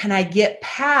of, can I get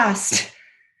past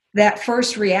that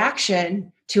first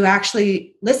reaction to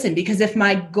actually listen? Because if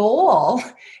my goal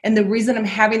and the reason I'm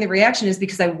having the reaction is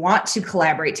because I want to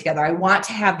collaborate together, I want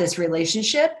to have this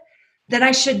relationship, then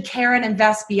I should care and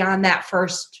invest beyond that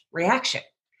first reaction.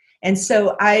 And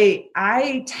so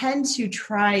I tend to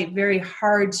try very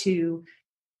hard to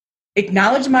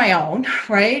acknowledge my own,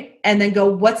 right? And then go,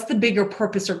 what's the bigger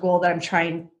purpose or goal that I'm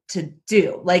trying to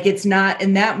do? Like, it's not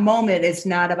in that moment, it's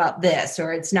not about this,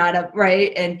 or it's not a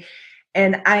right.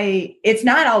 It's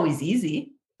not always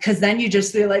easy, because then you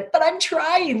just feel like, but I'm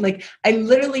trying. Like, I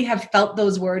literally have felt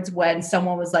those words when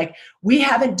someone was like, we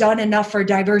haven't done enough for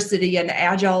diversity and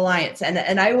Agile Alliance.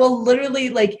 And I will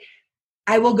literally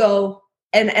I will go,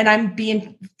 and I'm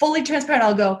being fully transparent.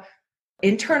 I'll go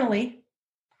internally,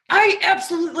 I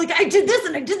absolutely, I did this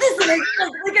and I did this and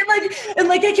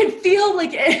I I can feel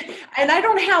and I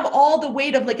don't have all the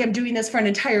weight of I'm doing this for an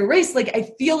entire race.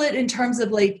 I feel it in terms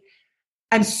of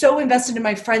I'm so invested in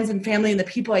my friends and family and the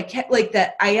people I can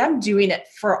that I am doing it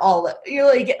for all of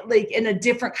in a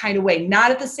different kind of way,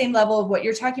 not at the same level of what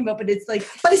you're talking about, but it's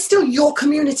but it's still your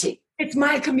community. It's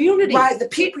my community, right? The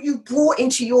people you brought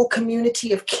into your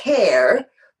community of care,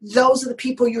 those are the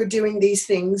people you're doing these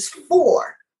things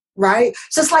for. Right?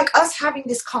 So it's like us having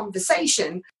this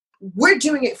conversation. We're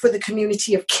doing it for the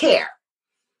community of care.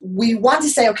 We want to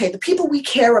say, okay, the people we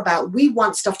care about, we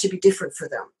want stuff to be different for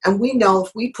them. And we know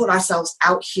if we put ourselves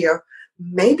out here,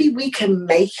 maybe we can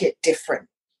make it different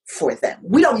for them.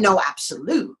 We don't know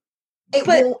absolute.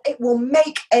 It will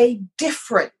make a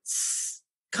difference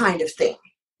kind of thing.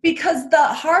 Because the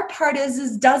hard part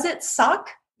is does it suck?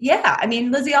 Yeah. I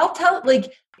mean, Lizzie, I'll tell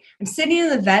I'm sitting in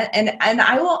the event and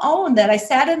I will own that I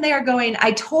sat in there going,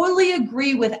 I totally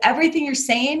agree with everything you're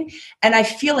saying. And I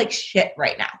feel like shit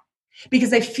right now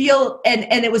because I feel, and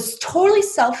it was totally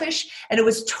selfish and it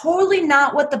was totally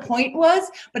not what the point was,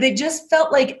 but it just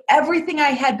felt like everything I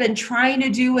had been trying to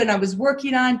do and I was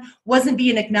working on wasn't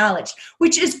being acknowledged,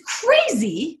 which is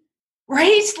crazy,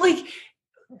 right?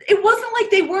 It wasn't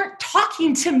like they weren't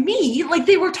talking to me,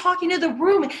 they were talking to the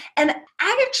room. And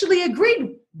I actually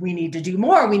agreed, we need to do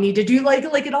more. We need to do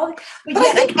it all. But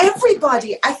I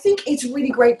think I think it's really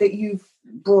great that you've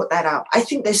brought that up. I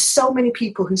think there's so many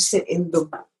people who sit in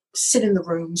the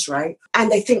rooms, right?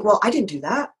 And they think, well, I didn't do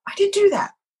that. I didn't do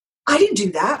that. I didn't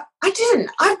do that. I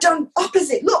didn't. I've done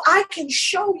opposite. Look, I can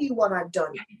show you what I've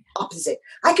done opposite.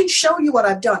 I can show you what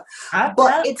I've done. I do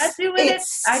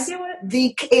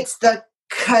it. It's the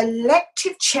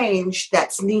collective change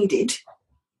that's needed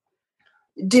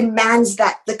demands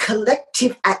that the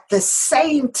collective at the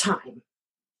same time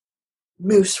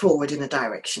moves forward in a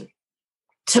direction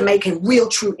to make a real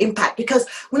true impact, because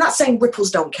we're not saying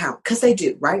ripples don't count, because they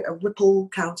do, right? A ripple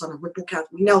counts on a ripple count.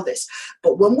 We know this.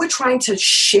 But when we're trying to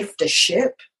shift a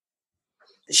ship,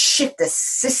 shift a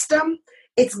system,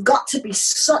 it's got to be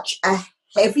such a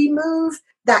heavy move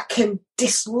that can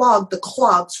dislodge the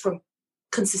clogs from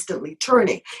consistently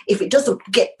turning. If it doesn't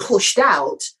get pushed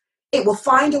out, it will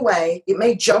find a way. It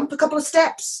may jump a couple of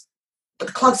steps, but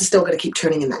the clogs are still going to keep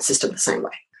turning in that system the same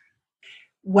way.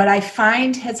 What I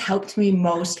find has helped me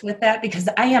most with that, because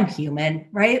I am human,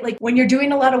 right? When you're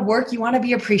doing a lot of work, you want to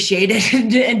be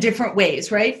appreciated in different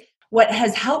ways, right? What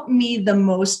has helped me the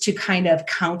most to kind of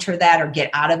counter that or get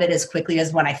out of it as quickly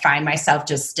as when I find myself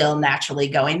just still naturally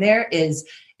going there is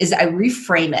I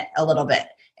reframe it a little bit.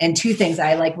 And two things,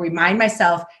 I remind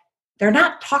myself, they're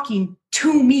not talking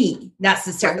to me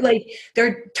necessarily.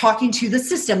 They're talking to the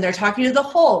system. They're talking to the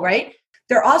whole, right?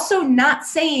 They're also not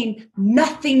saying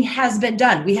nothing has been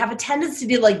done. We have a tendency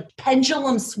to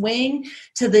pendulum swing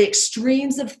to the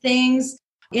extremes of things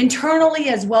internally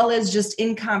as well as just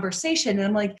in conversation.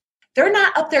 And I'm they're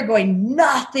not up there going,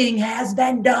 nothing has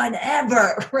been done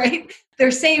ever, right?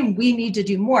 They're saying we need to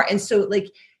do more. And so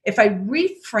if I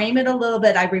reframe it a little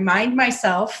bit, I remind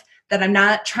myself that I'm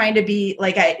not trying to be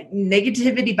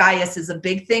negativity bias is a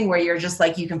big thing where you're just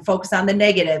you can focus on the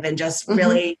negative and just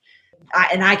really,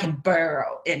 and I can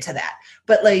burrow into that.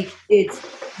 But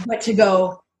but to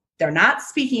go, they're not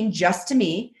speaking just to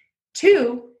me.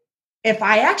 Two, if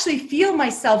I actually feel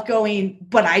myself going,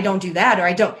 but I don't do that, or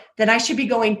I don't, then I should be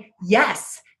going,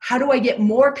 yes. How do I get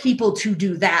more people to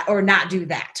do that or not do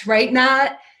that, right?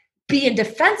 Not being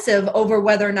defensive over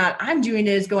whether or not I'm doing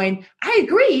it, is going, I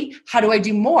agree. How do I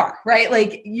do more? Right.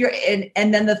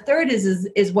 And then the third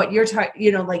is what you're talking,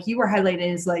 you were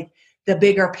highlighting is the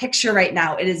bigger picture right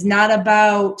now. It is not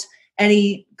about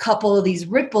any couple of these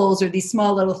ripples or these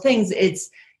small little things.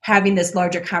 It's having this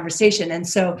larger conversation. And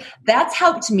so that's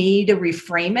helped me to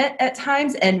reframe it at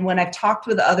times. And when I've talked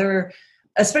with other,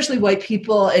 especially white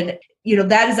people, and,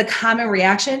 that is a common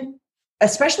reaction,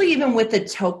 especially even with the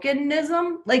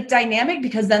tokenism dynamic,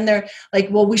 because then they're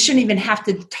well, we shouldn't even have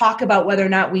to talk about whether or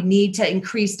not we need to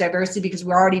increase diversity because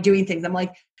we're already doing things. I'm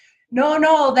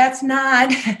no, that's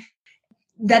not.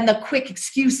 Then the quick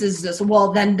excuse is just,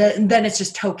 well, then it's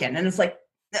just token. And it's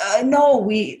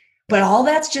no, but all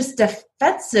that's just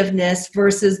defensiveness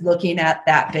versus looking at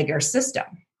that bigger system.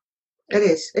 It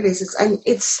is. It is.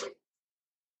 It's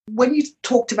when you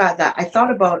talked about that, I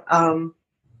thought about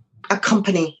a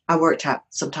company I worked at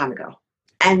some time ago,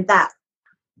 and that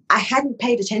I hadn't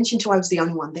paid attention to. I was the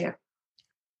only one there.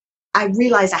 I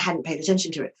realized I hadn't paid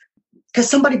attention to it because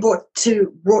somebody brought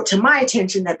to my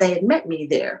attention that they had met me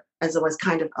there as I was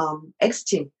kind of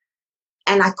exiting,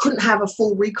 and I couldn't have a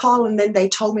full recall. And then they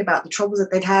told me about the troubles that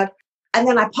they'd had, and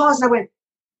then I paused and I went,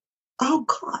 "Oh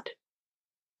God,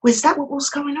 was that what was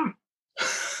going on?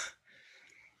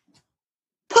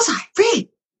 Was I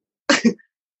really?"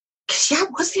 Because I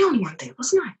was the only one there,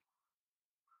 wasn't I?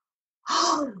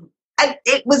 Oh, and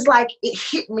it was like it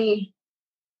hit me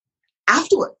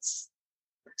afterwards.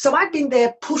 So I'd been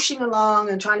there pushing along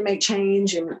and trying to make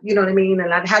change, and you know what I mean?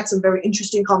 And I'd had some very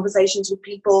interesting conversations with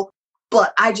people,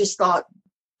 but I just thought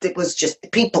it was just the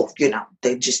people,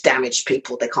 they just damaged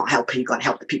people. They can't help you. You got to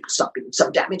help the people stop being so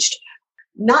damaged.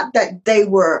 Not that they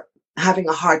were having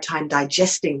a hard time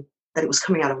digesting that it was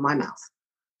coming out of my mouth.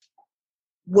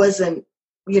 Wasn't,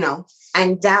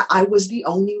 and that I was the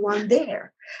only one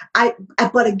there.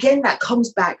 But again, that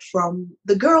comes back from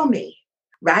the girl me,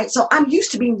 right? So I'm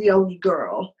used to being the only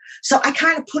girl. So I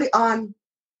kind of put it on,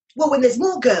 well, when there's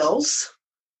more girls,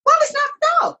 well, it's not,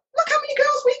 no, look how many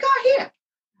girls we got here.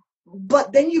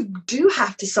 But then you do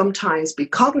have to sometimes be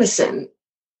cognizant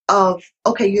of,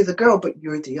 okay, you're the girl, but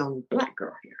you're the only Black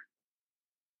girl here.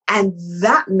 And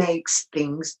that makes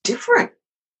things different,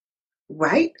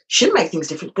 right? Shouldn't make things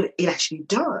different, but it actually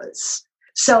does.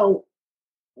 So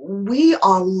we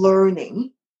are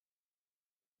learning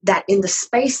that in the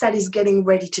space that is getting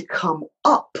ready to come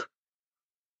up,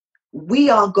 we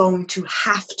are going to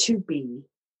have to be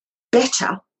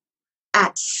better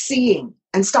at seeing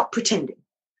and stop pretending,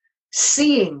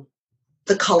 seeing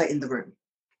the color in the room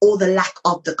or the lack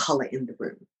of the color in the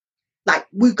room. Like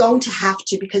we're going to have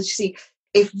to, because you see,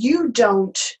 if you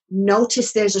don't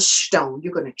notice there's a stone,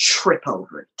 you're going to trip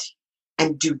over it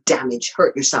and do damage,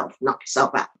 hurt yourself, knock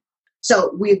yourself out.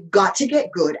 So we've got to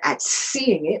get good at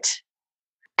seeing it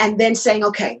and then saying,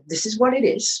 okay, this is what it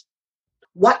is.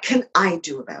 What can I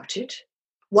do about it?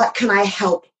 What can I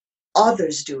help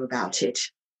others do about it?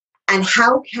 And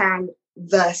how can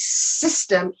the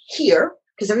system here,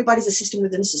 because everybody's a system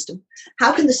within a system,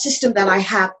 how can the system that I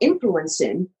have influence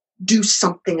in do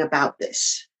something about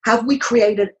this? Have we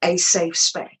created a safe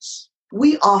space?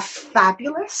 We are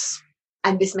fabulous,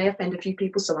 and this may offend a few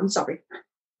people, so I'm sorry,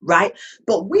 right?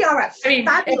 But we are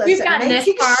fabulous. If we've gotten this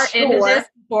far into this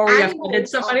before we offended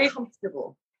somebody,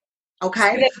 comfortable.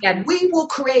 Okay, we will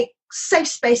create safe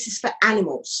spaces for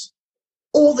animals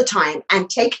all the time and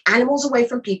take animals away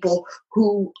from people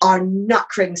who are not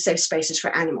creating safe spaces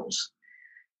for animals.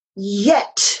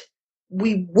 Yet,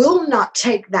 we will not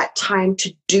take that time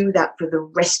to do that for the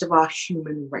rest of our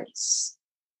human race.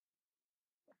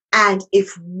 And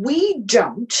if we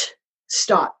don't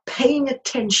start paying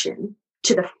attention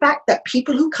to the fact that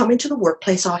people who come into the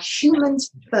workplace are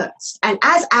humans first, and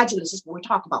as Agilists, is what we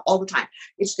talk about all the time,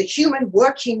 it's the human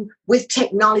working with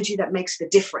technology that makes the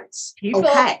difference. People,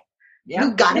 okay,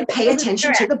 you got to pay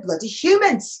attention to the bloody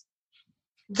humans.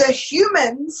 The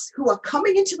humans who are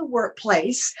coming into the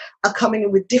workplace are coming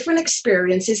in with different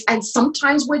experiences, and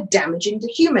sometimes we're damaging the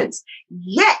humans.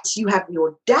 Yet you have the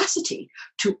audacity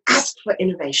to ask for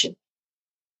innovation.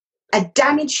 A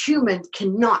damaged human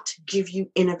cannot give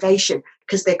you innovation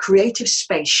because their creative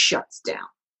space shuts down.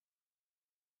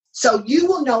 So you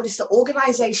will notice the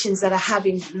organizations that are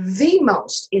having the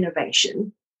most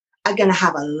innovation are going to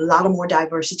have a lot of more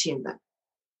diversity in them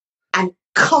and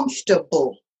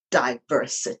comfortable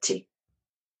diversity,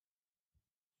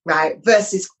 right?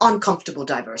 Versus uncomfortable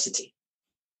diversity.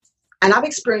 And I've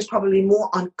experienced probably more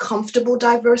uncomfortable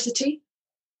diversity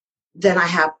than I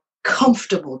have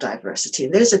comfortable diversity.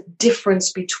 There's a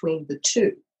difference between the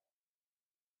two.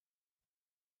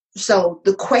 So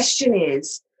the question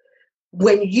is,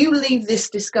 when you leave this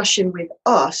discussion with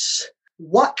us,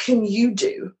 what can you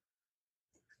do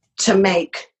to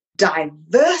make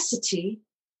diversity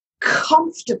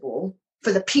comfortable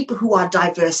for the people who are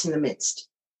diverse in the midst,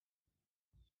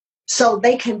 so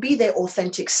they can be their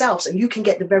authentic selves and you can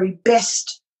get the very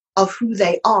best of who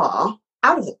they are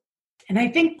out of them? And I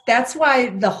think that's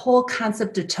why the whole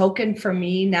concept of token for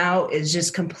me now is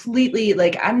just completely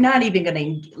like, I'm not even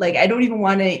going to, like, I don't even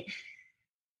want to,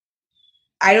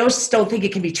 I just don't think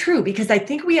it can be true, because I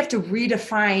think we have to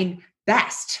redefine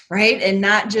best, right? And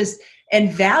not just, and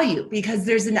value, because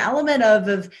there's an element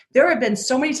of there have been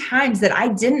so many times that I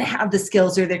didn't have the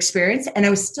skills or the experience and I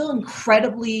was still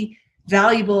incredibly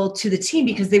valuable to the team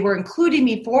because they were including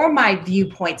me for my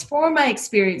viewpoints, for my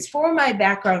experience, for my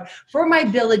background, for my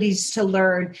abilities to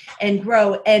learn and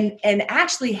grow. And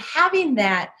actually having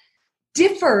that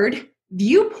differed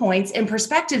viewpoints and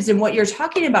perspectives in what you're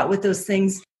talking about with those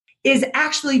things is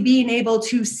actually being able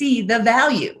to see the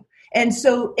value. And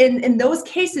so in those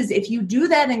cases, if you do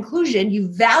that inclusion, you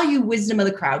value wisdom of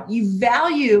the crowd, you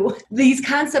value these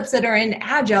concepts that are in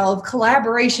Agile of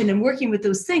collaboration and working with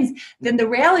those things, then the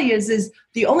reality is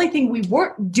the only thing we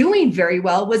weren't doing very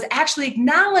well was actually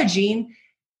acknowledging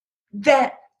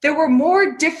that there were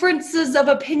more differences of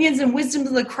opinions and wisdom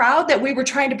of the crowd that we were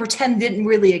trying to pretend didn't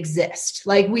really exist.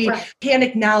 Like we can't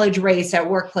acknowledge race at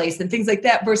workplace and things like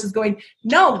that versus going,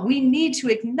 no, we need to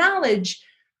acknowledge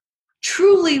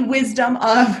truly wisdom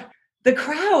of the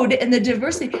crowd and the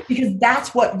diversity, because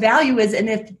that's what value is. And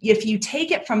if you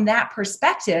take it from that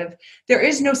perspective, there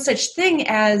is no such thing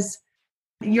as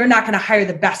you're not going to hire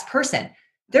the best person.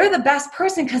 They're the best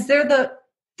person because they're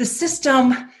the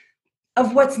system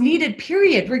of what's needed,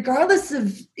 period, regardless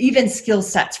of even skill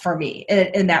sets for me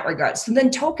in that regard. So then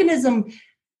tokenism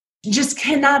just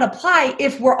cannot apply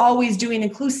if we're always doing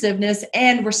inclusiveness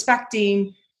and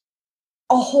respecting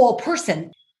a whole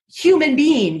person. Human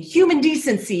being, human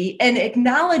decency, and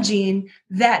acknowledging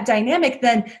that dynamic,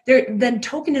 then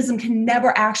tokenism can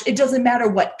never actually, it doesn't matter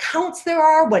what counts there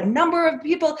are, what number of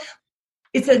people,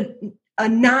 it's a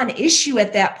non-issue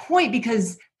at that point,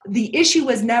 because the issue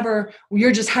was never,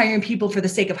 you're just hiring people for the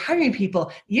sake of hiring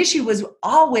people. The issue was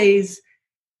always,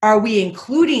 are we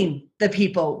including the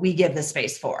people we give the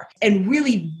space for and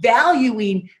really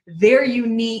valuing their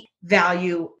unique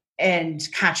value and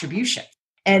contribution?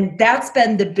 And that's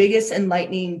been the biggest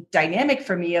enlightening dynamic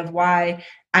for me of why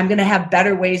I'm going to have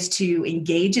better ways to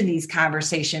engage in these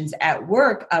conversations at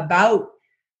work about,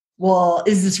 well,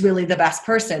 is this really the best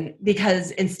person?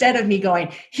 Because instead of me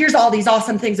going, here's all these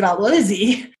awesome things about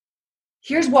Lizzie,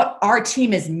 here's what our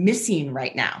team is missing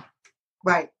right now.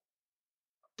 Right.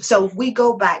 So if we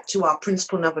go back to our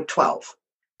principle number 12,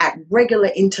 at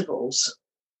regular intervals,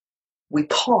 we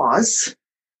pause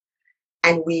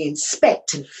and we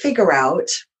inspect and figure out,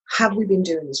 have we been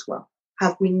doing this well?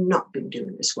 Have we not been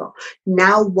doing this well?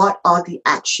 Now, what are the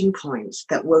action points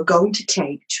that we're going to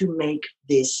take to make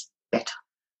this better?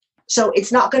 So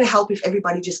it's not going to help if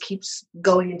everybody just keeps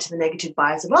going into the negative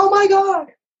bias of, oh my God,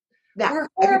 that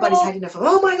everybody's had enough of,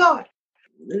 oh my God.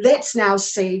 Let's now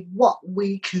say what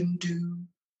we can do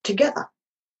together.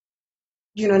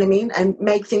 You know what I mean? And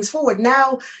make things forward.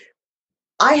 Now,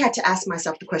 I had to ask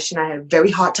myself the question. I had a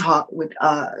very heart-to-heart with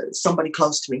somebody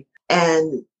close to me.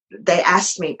 And they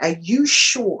asked me, are you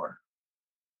sure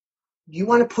you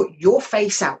want to put your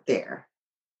face out there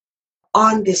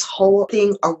on this whole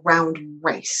thing around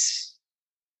race?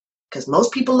 Because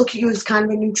most people look at you as kind of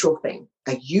a neutral thing.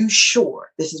 Are you sure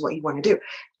this is what you want to do?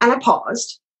 And I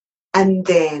paused. And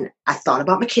then I thought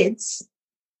about my kids,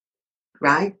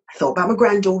 right? I thought about my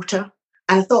granddaughter.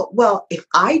 And I thought, well, if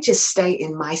I just stay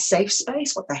in my safe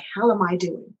space, what the hell am I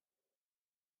doing?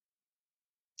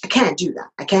 I can't do that.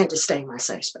 I can't just stay in my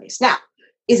safe space. Now,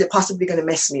 is it possibly going to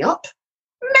mess me up?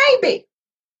 Maybe.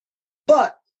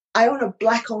 But I own a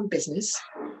Black-owned business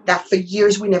that for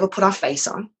years we never put our face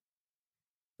on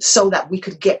so that we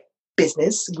could get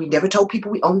business. We never told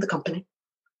people we owned the company.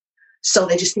 So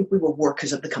they just think we were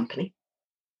workers of the company,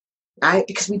 right?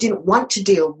 Because we didn't want to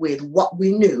deal with what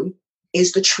we knew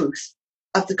is the truth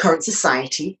of the current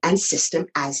society and system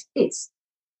as is.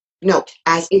 No,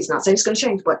 as is. Not saying it's going to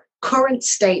change, but current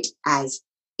state as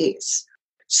is.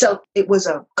 So it was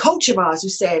a coach of ours who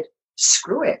said,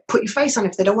 screw it. Put your face on.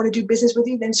 If they don't want to do business with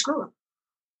you, then screw them.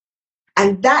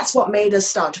 And that's what made us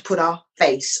start to put our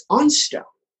face on stuff,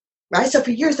 right? So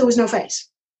for years, there was no face.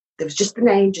 There was just the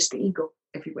name, just the ego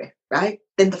everywhere, right?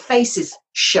 Then the faces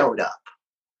showed up,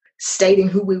 stating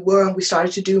who we were, and we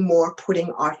started to do more,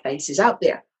 putting our faces out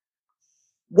there.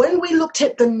 When we looked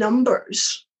at the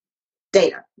numbers,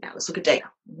 data, now let's look at data.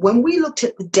 When we looked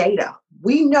at the data,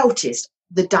 we noticed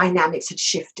the dynamics had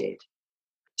shifted.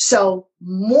 So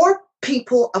more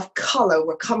people of color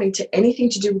were coming to anything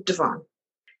to do with Devon,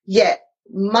 yet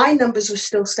my numbers were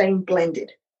still staying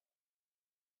blended,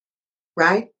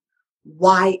 right?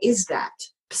 Why is that?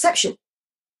 Perception,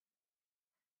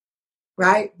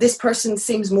 right? This person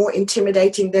seems more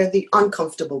intimidating. They're the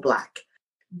uncomfortable Black.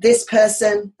 This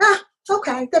person,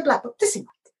 okay, they're Black, but this is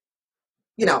not.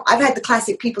 You know, I've had the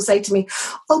classic people say to me,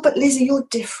 oh, but Lizzie, you're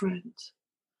different.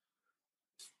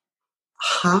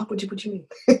 Huh? What do you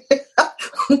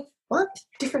mean? What?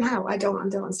 Different how? I don't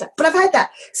understand. But I've had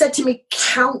that said to me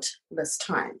countless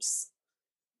times.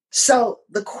 So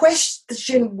the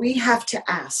question we have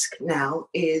to ask now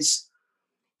is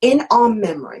In our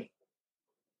memory,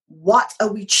 what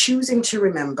are we choosing to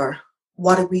remember?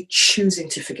 What are we choosing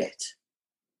to forget?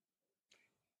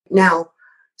 Now,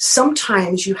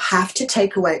 sometimes you have to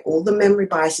take away all the memory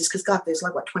biases, because God, there's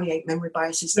like, 28 memory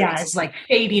biases? Yeah, it's like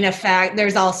fading effect.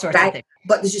 There's all sorts of things.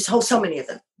 But there's just so many of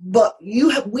them. But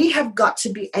we have got to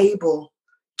be able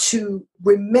to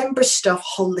remember stuff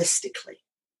holistically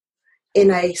in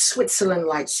a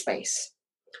Switzerland-like space.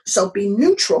 So be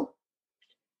neutral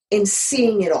in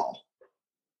seeing it all.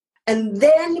 And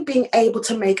then being able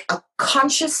to make a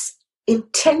conscious,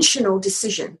 intentional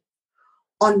decision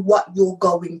on what you're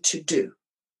going to do.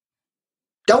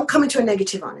 Don't come into a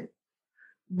negative on it.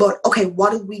 But, okay,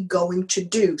 what are we going to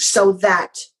do so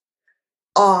that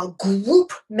our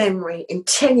group memory in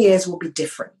 10 years will be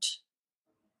different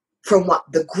from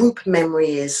what the group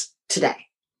memory is today?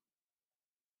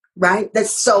 Right?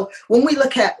 That's so when we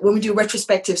do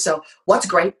retrospective, so what's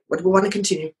great? What do we want to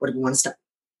continue? What do we want to stop?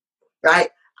 Right?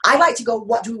 I like to go,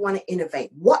 what do we want to innovate?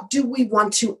 What do we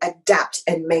want to adapt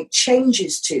and make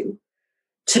changes to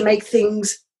make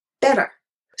things better?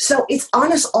 So it's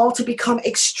on us all to become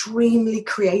extremely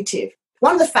creative.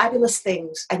 One of the fabulous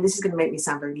things, and this is going to make me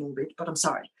sound very morbid, but I'm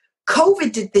sorry.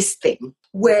 COVID did this thing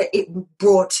where it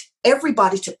brought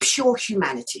everybody to pure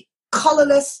humanity,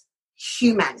 colorless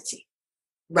humanity,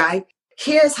 right?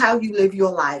 Here's how you live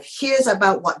your life. Here's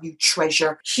about what you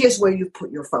treasure. Here's where you put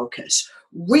your focus.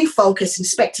 Refocus,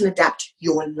 inspect, and adapt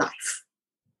your life.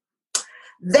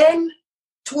 Then,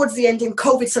 towards the ending,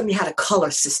 COVID suddenly had a color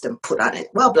system put on it.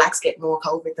 Well, blacks get more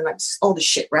COVID than all this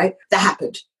shit, right? That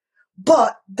happened.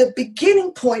 But the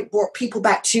beginning point brought people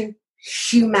back to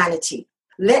humanity.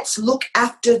 Let's look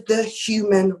after the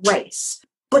human race.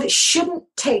 But it shouldn't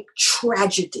take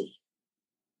tragedy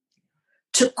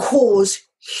to cause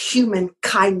human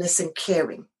kindness and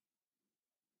caring.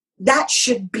 That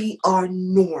should be our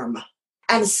norm,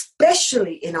 and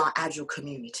especially in our Agile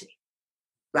community,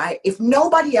 right? If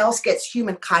nobody else gets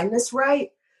human kindness right,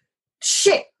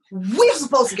 shit, we're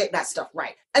supposed to get that stuff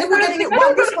right. And if we're getting it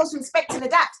wrong, we're supposed to inspect and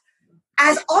adapt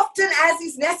as often as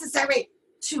is necessary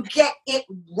to get it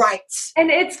right.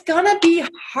 And it's gonna be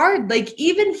hard. Like,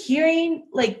 even hearing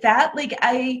like that, like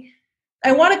I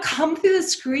want to come through the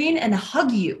screen and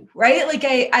hug you, right? Like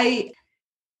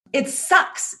it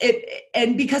sucks.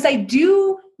 And because I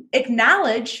do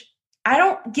acknowledge I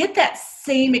don't get that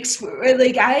same experience.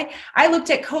 Like I looked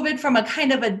at COVID from a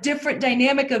kind of a different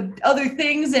dynamic of other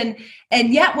things. And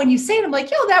yet when you say it, I'm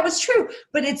like, yo, that was true.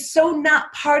 But it's so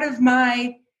not part of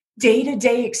my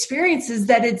day-to-day experiences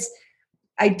that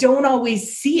I don't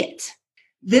always see it.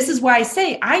 This is why I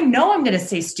say, I know I'm going to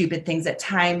say stupid things at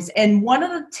times. And one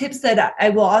of the tips that I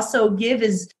will also give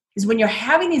is when you're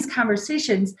having these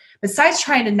conversations, besides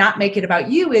trying to not make it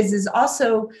about you, is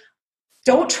also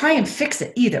don't try and fix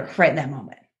it either right in that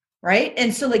moment, right?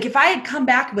 And so like if I had come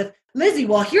back with, Lizzie,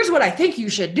 well, here's what I think you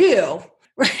should do,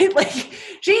 right? Like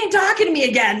she ain't talking to me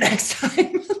again next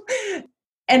time.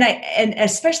 And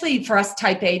especially for us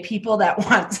type A people that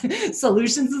want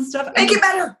solutions and stuff. Make it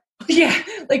better. Yeah,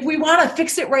 like we want to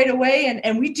fix it right away.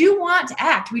 And we do want to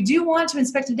act. We do want to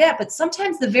inspect and adapt. But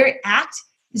sometimes the very act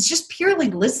is just purely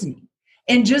listening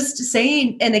and just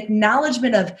saying an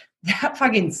acknowledgement of that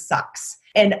fucking sucks.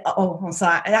 And I'm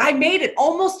sorry, I made it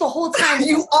almost the whole time.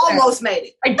 You almost made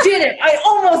it. I did it. I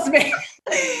almost made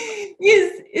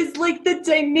it. Is like the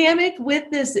dynamic with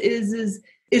this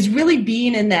is really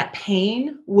being in that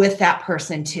pain with that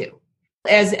person too.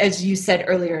 As you said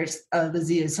earlier,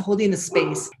 Lizzie, is holding the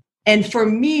space. And for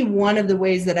me, one of the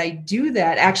ways that I do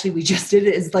that, actually, we just did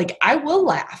it, is like, I will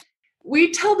laugh.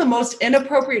 We tell the most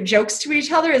inappropriate jokes to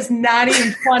each other. It's not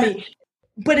even funny.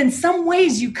 But in some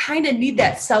ways, you kind of need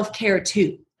that self-care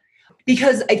too.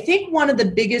 Because I think one of the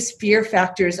biggest fear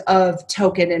factors of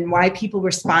token and why people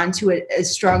respond to it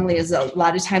as strongly as a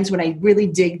lot of times when I really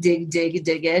dig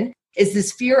in, is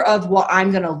this fear of, well,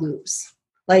 I'm going to lose.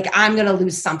 Like, I'm going to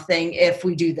lose something if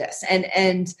we do this.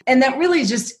 And that really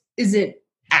just isn't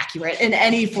accurate in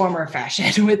any form or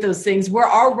fashion with those things. We're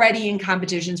already in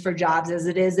competitions for jobs as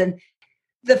it is. And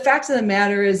the fact of the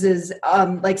matter is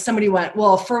like somebody went,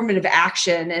 well, affirmative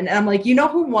action. And I'm like, you know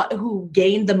who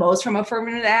gained the most from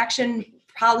affirmative action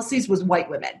policies was white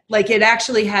women. Like it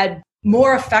actually had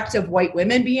more effect of white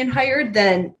women being hired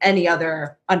than any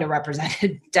other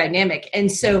underrepresented dynamic. And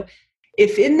so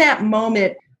if in that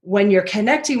moment, when you're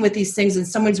connecting with these things and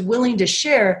someone's willing to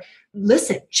share,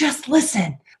 listen, just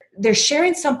listen. They're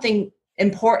sharing something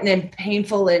important and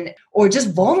painful or just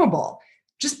vulnerable.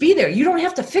 Just be there. You don't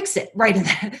have to fix it right in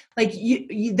that. Like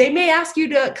they may ask you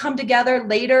to come together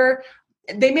later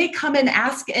they may come and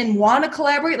ask and want to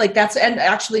collaborate. Like that's and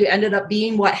actually ended up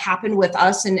being what happened with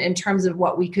us in terms of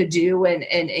what we could do and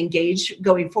engage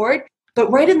going forward.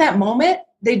 But right in that moment,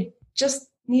 they just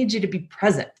need you to be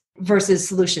present versus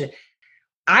solution.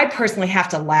 I personally have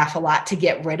to laugh a lot to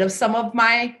get rid of some of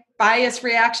my bias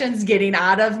reactions, getting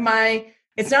out of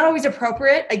it's not always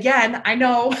appropriate. Again, I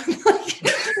know,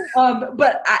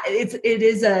 but it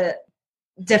is a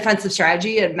defensive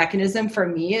strategy and mechanism for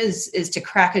me is to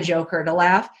crack a joke or to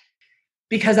laugh,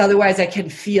 because otherwise I can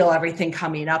feel everything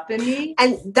coming up in me.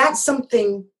 And that's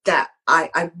something that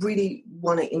I really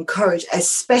want to encourage,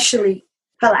 especially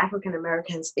fellow African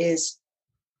Americans, is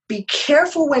be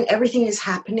careful when everything is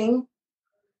happening,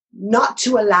 not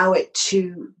to allow it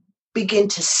to begin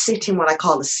to sit in what I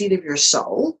call the seat of your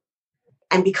soul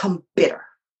and become bitter.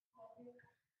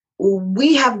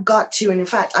 We have got to, and in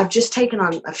fact, I've just taken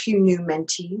on a few new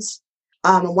mentees.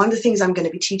 And one of the things I'm going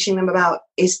to be teaching them about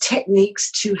is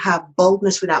techniques to have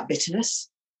boldness without bitterness.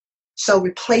 So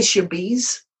replace your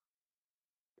B's,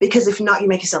 because if not, you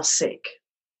make yourself sick,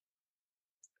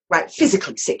 right?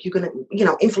 Physically sick. You're going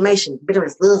to, inflammation,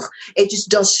 bitterness, it just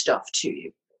does stuff to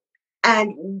you.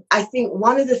 And I think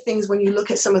one of the things when you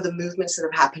look at some of the movements that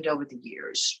have happened over the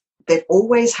years, they've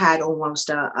always had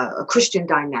almost a Christian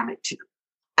dynamic to them.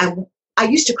 And I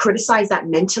used to criticize that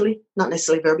mentally, not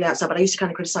necessarily verbally outside, but I used to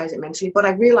kind of criticize it mentally. But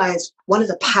I realized one of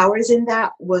the powers in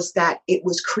that was that it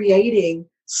was creating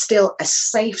still a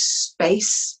safe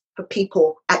space for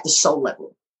people at the soul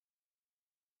level.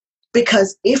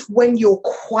 Because if when you're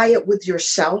quiet with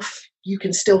yourself, you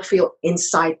can still feel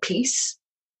inside peace,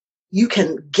 you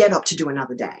can get up to do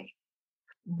another day.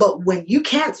 But when you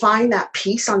can't find that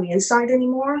peace on the inside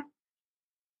anymore,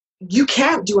 you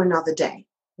can't do another day.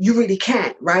 You really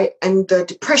can't, right? And the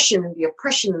depression and the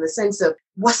oppression and the sense of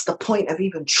what's the point of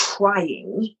even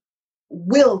trying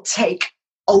will take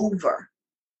over,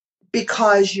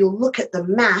 because you'll look at the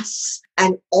mass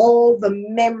and all the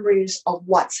memories of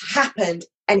what's happened,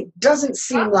 and it doesn't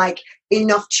seem like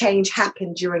enough change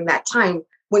happened during that time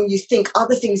when you think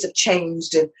other things have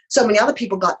changed and so many other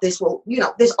people got this. Well,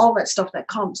 there's all that stuff that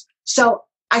comes. So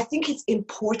I think it's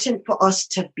important for us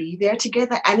to be there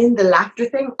together. And in the laughter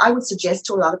thing, I would suggest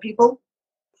to a lot of people,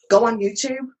 go on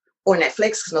YouTube or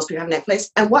Netflix, because most people have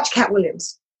Netflix, and watch Cat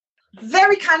Williams.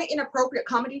 Very kind of inappropriate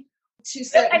comedy to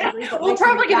certain degrees. We're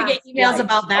probably going to get emails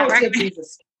about that, right?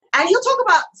 Jesus. And he'll talk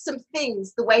about some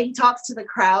things, the way he talks to the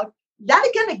crowd, that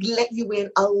are going to let you in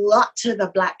a lot to the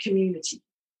Black community,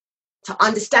 to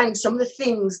understanding some of the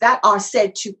things that are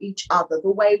said to each other, the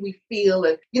way we feel,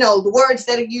 and, the words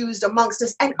that are used amongst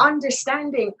us, and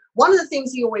understanding. One of the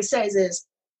things he always says is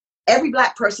every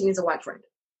Black person is a white friend,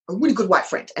 a really good white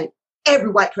friend, and every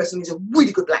white person is a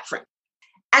really good Black friend.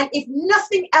 And if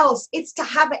nothing else, it's to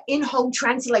have an in-home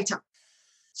translator,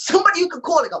 somebody you could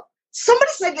call and go, somebody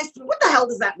said this to me, what the hell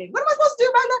does that mean? What am I supposed to do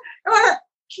about that?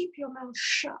 Keep your mouth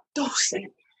shut. Don't say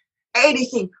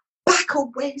anything. Back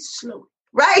away slowly.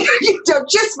 Right?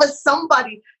 Just for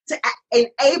somebody to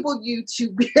enable you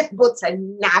to be able to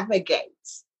navigate.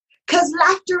 Because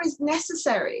laughter is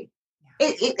necessary.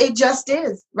 It just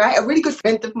is, right? A really good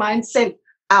friend of mine sent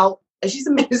out, and she's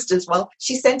a minister as well,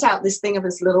 she sent out this thing of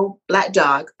this little black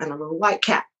dog and a little white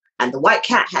cat. And the white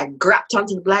cat had grabbed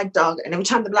onto the black dog, and every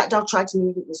time the black dog tried to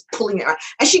move, it was pulling it around.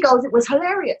 And she goes, it was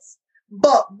hilarious.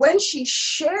 But when she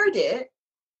shared it,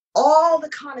 all the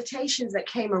connotations that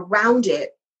came around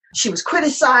it, she was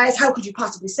criticized. How could you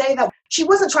possibly say that? She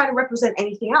wasn't trying to represent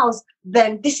anything else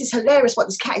than this is hilarious what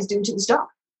this cat is doing to this dog.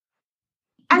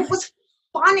 And it was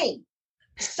funny.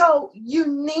 So you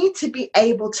need to be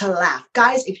able to laugh.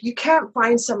 Guys, if you can't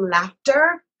find some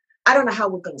laughter, I don't know how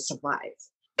we're going to survive.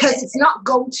 Because it's not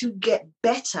going to get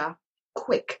better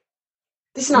quick.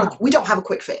 We don't have a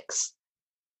quick fix.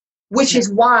 Which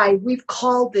is why we've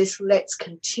called this Let's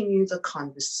Continue the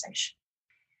Conversation.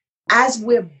 As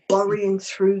we're burying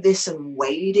through this and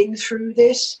wading through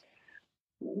this,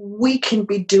 we can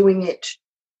be doing it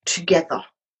together,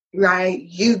 right?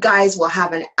 You guys will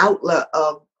have an outlet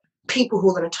of people who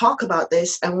are going to talk about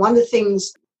this. And one of the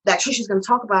things that Trisha's going to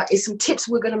talk about is some tips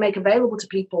we're going to make available to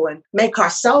people and make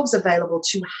ourselves available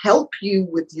to help you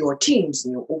with your teams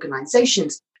and your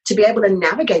organizations to be able to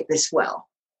navigate this well.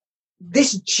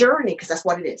 This journey, because that's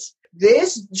what it is.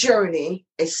 This journey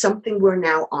is something we're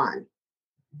now on.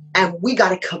 And we got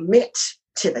to commit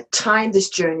to the time this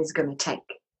journey is going to take.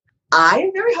 I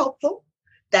am very hopeful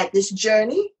that this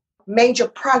journey, major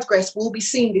progress will be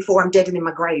seen before I'm dead and in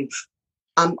my grave.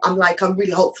 I'm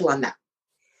really hopeful on that.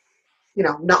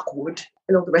 Knock wood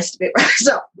and all the rest of it. Right?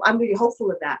 So I'm really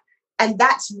hopeful of that. And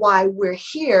that's why we're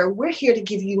here. We're here to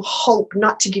give you hope,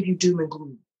 not to give you doom and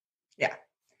gloom. Yeah.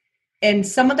 And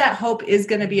some of that hope is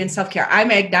going to be in self-care.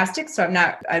 I'm agnostic, so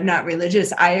I'm not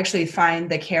religious. I actually find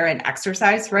the care in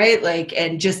exercise, right? Like,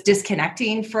 and just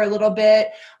disconnecting for a little bit.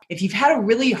 If you've had a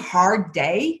really hard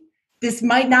day, this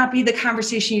might not be the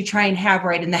conversation you try and have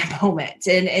right in that moment,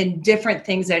 and different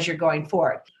things as you're going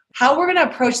forward. How we're going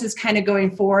to approach this kind of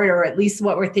going forward, or at least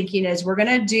what we're thinking is we're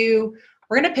going to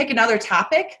pick another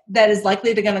topic that is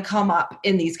likely to come up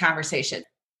in these conversations.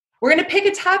 We're going to pick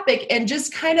a topic and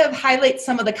just kind of highlight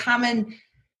some of the common,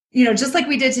 just like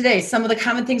we did today, some of the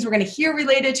common things we're going to hear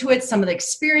related to it, some of the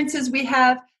experiences we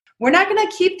have. We're not going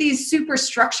to keep these super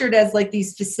structured as like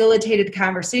these facilitated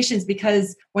conversations,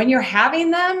 because when you're having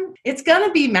them, it's going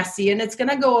to be messy and it's going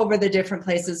to go over the different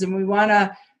places. And we want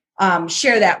to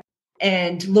share that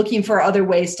and looking for other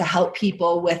ways to help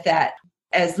people with that.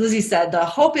 As Lizzie said, the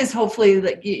hope is hopefully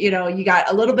that, you got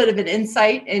a little bit of an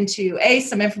insight into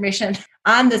some information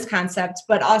on this concept,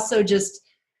 but also just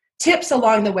tips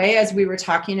along the way as we were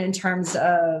talking in terms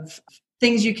of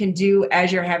things you can do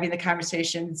as you're having the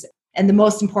conversations. And the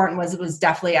most important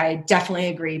I definitely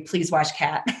agree. Please watch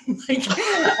Cat.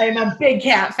 I'm a big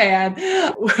Cat fan.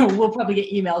 We'll probably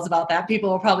get emails about that.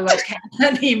 People will probably watch Cat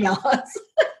and email us.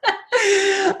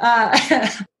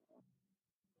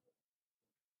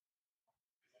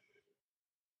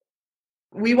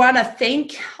 We want to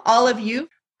thank all of you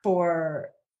for,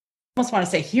 I almost want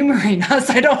to say humoring us.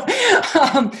 I don't,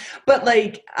 but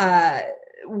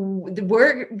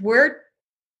we're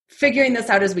figuring this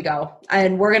out as we go,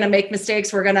 and we're going to make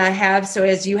mistakes. We're going to have, so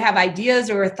as you have ideas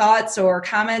or thoughts or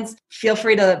comments, feel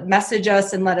free to message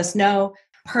us and let us know.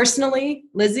 Personally,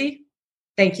 Lizzie,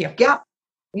 thank you. Yeah.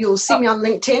 You'll see me on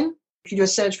LinkedIn. If you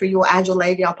just search for Your Agile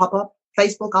Lady, I'll pop up.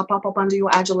 Facebook, I'll pop up under Your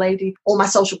Agile Lady. All my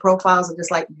social profiles are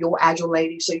just like Your Agile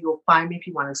Lady, so you'll find me if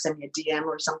you want to send me a DM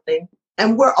or something.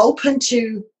 And we're open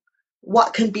to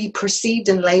what can be perceived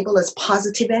and labeled as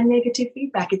positive and negative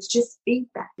feedback. It's just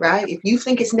feedback, right? If you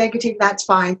think it's negative, that's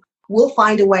fine. We'll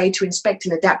find a way to inspect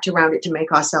and adapt around it to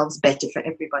make ourselves better for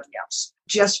everybody else.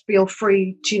 Just feel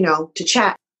free to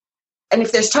chat. And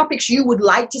if there's topics you would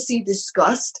like to see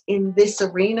discussed in this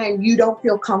arena and you don't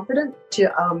feel confident to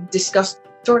discuss,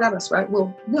 throw it at us, right?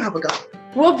 We'll have a go.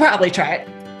 We'll probably try it.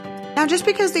 Now, just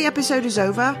because the episode is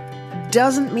over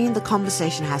doesn't mean the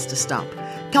conversation has to stop.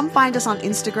 Come find us on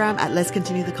Instagram at Let's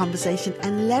Continue the Conversation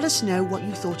and let us know what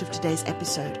you thought of today's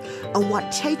episode and what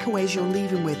takeaways you're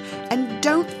leaving with. And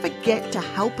don't forget to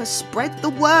help us spread the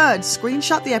word.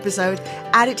 Screenshot the episode,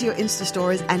 add it to your Insta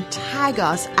stories, and tag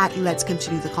us at Let's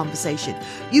Continue the Conversation.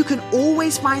 You can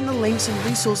always find the links and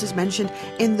resources mentioned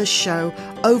in the show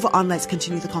over on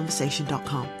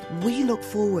letscontinuetheconversation.com. We look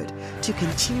forward to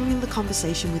continuing the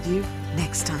conversation with you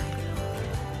next time.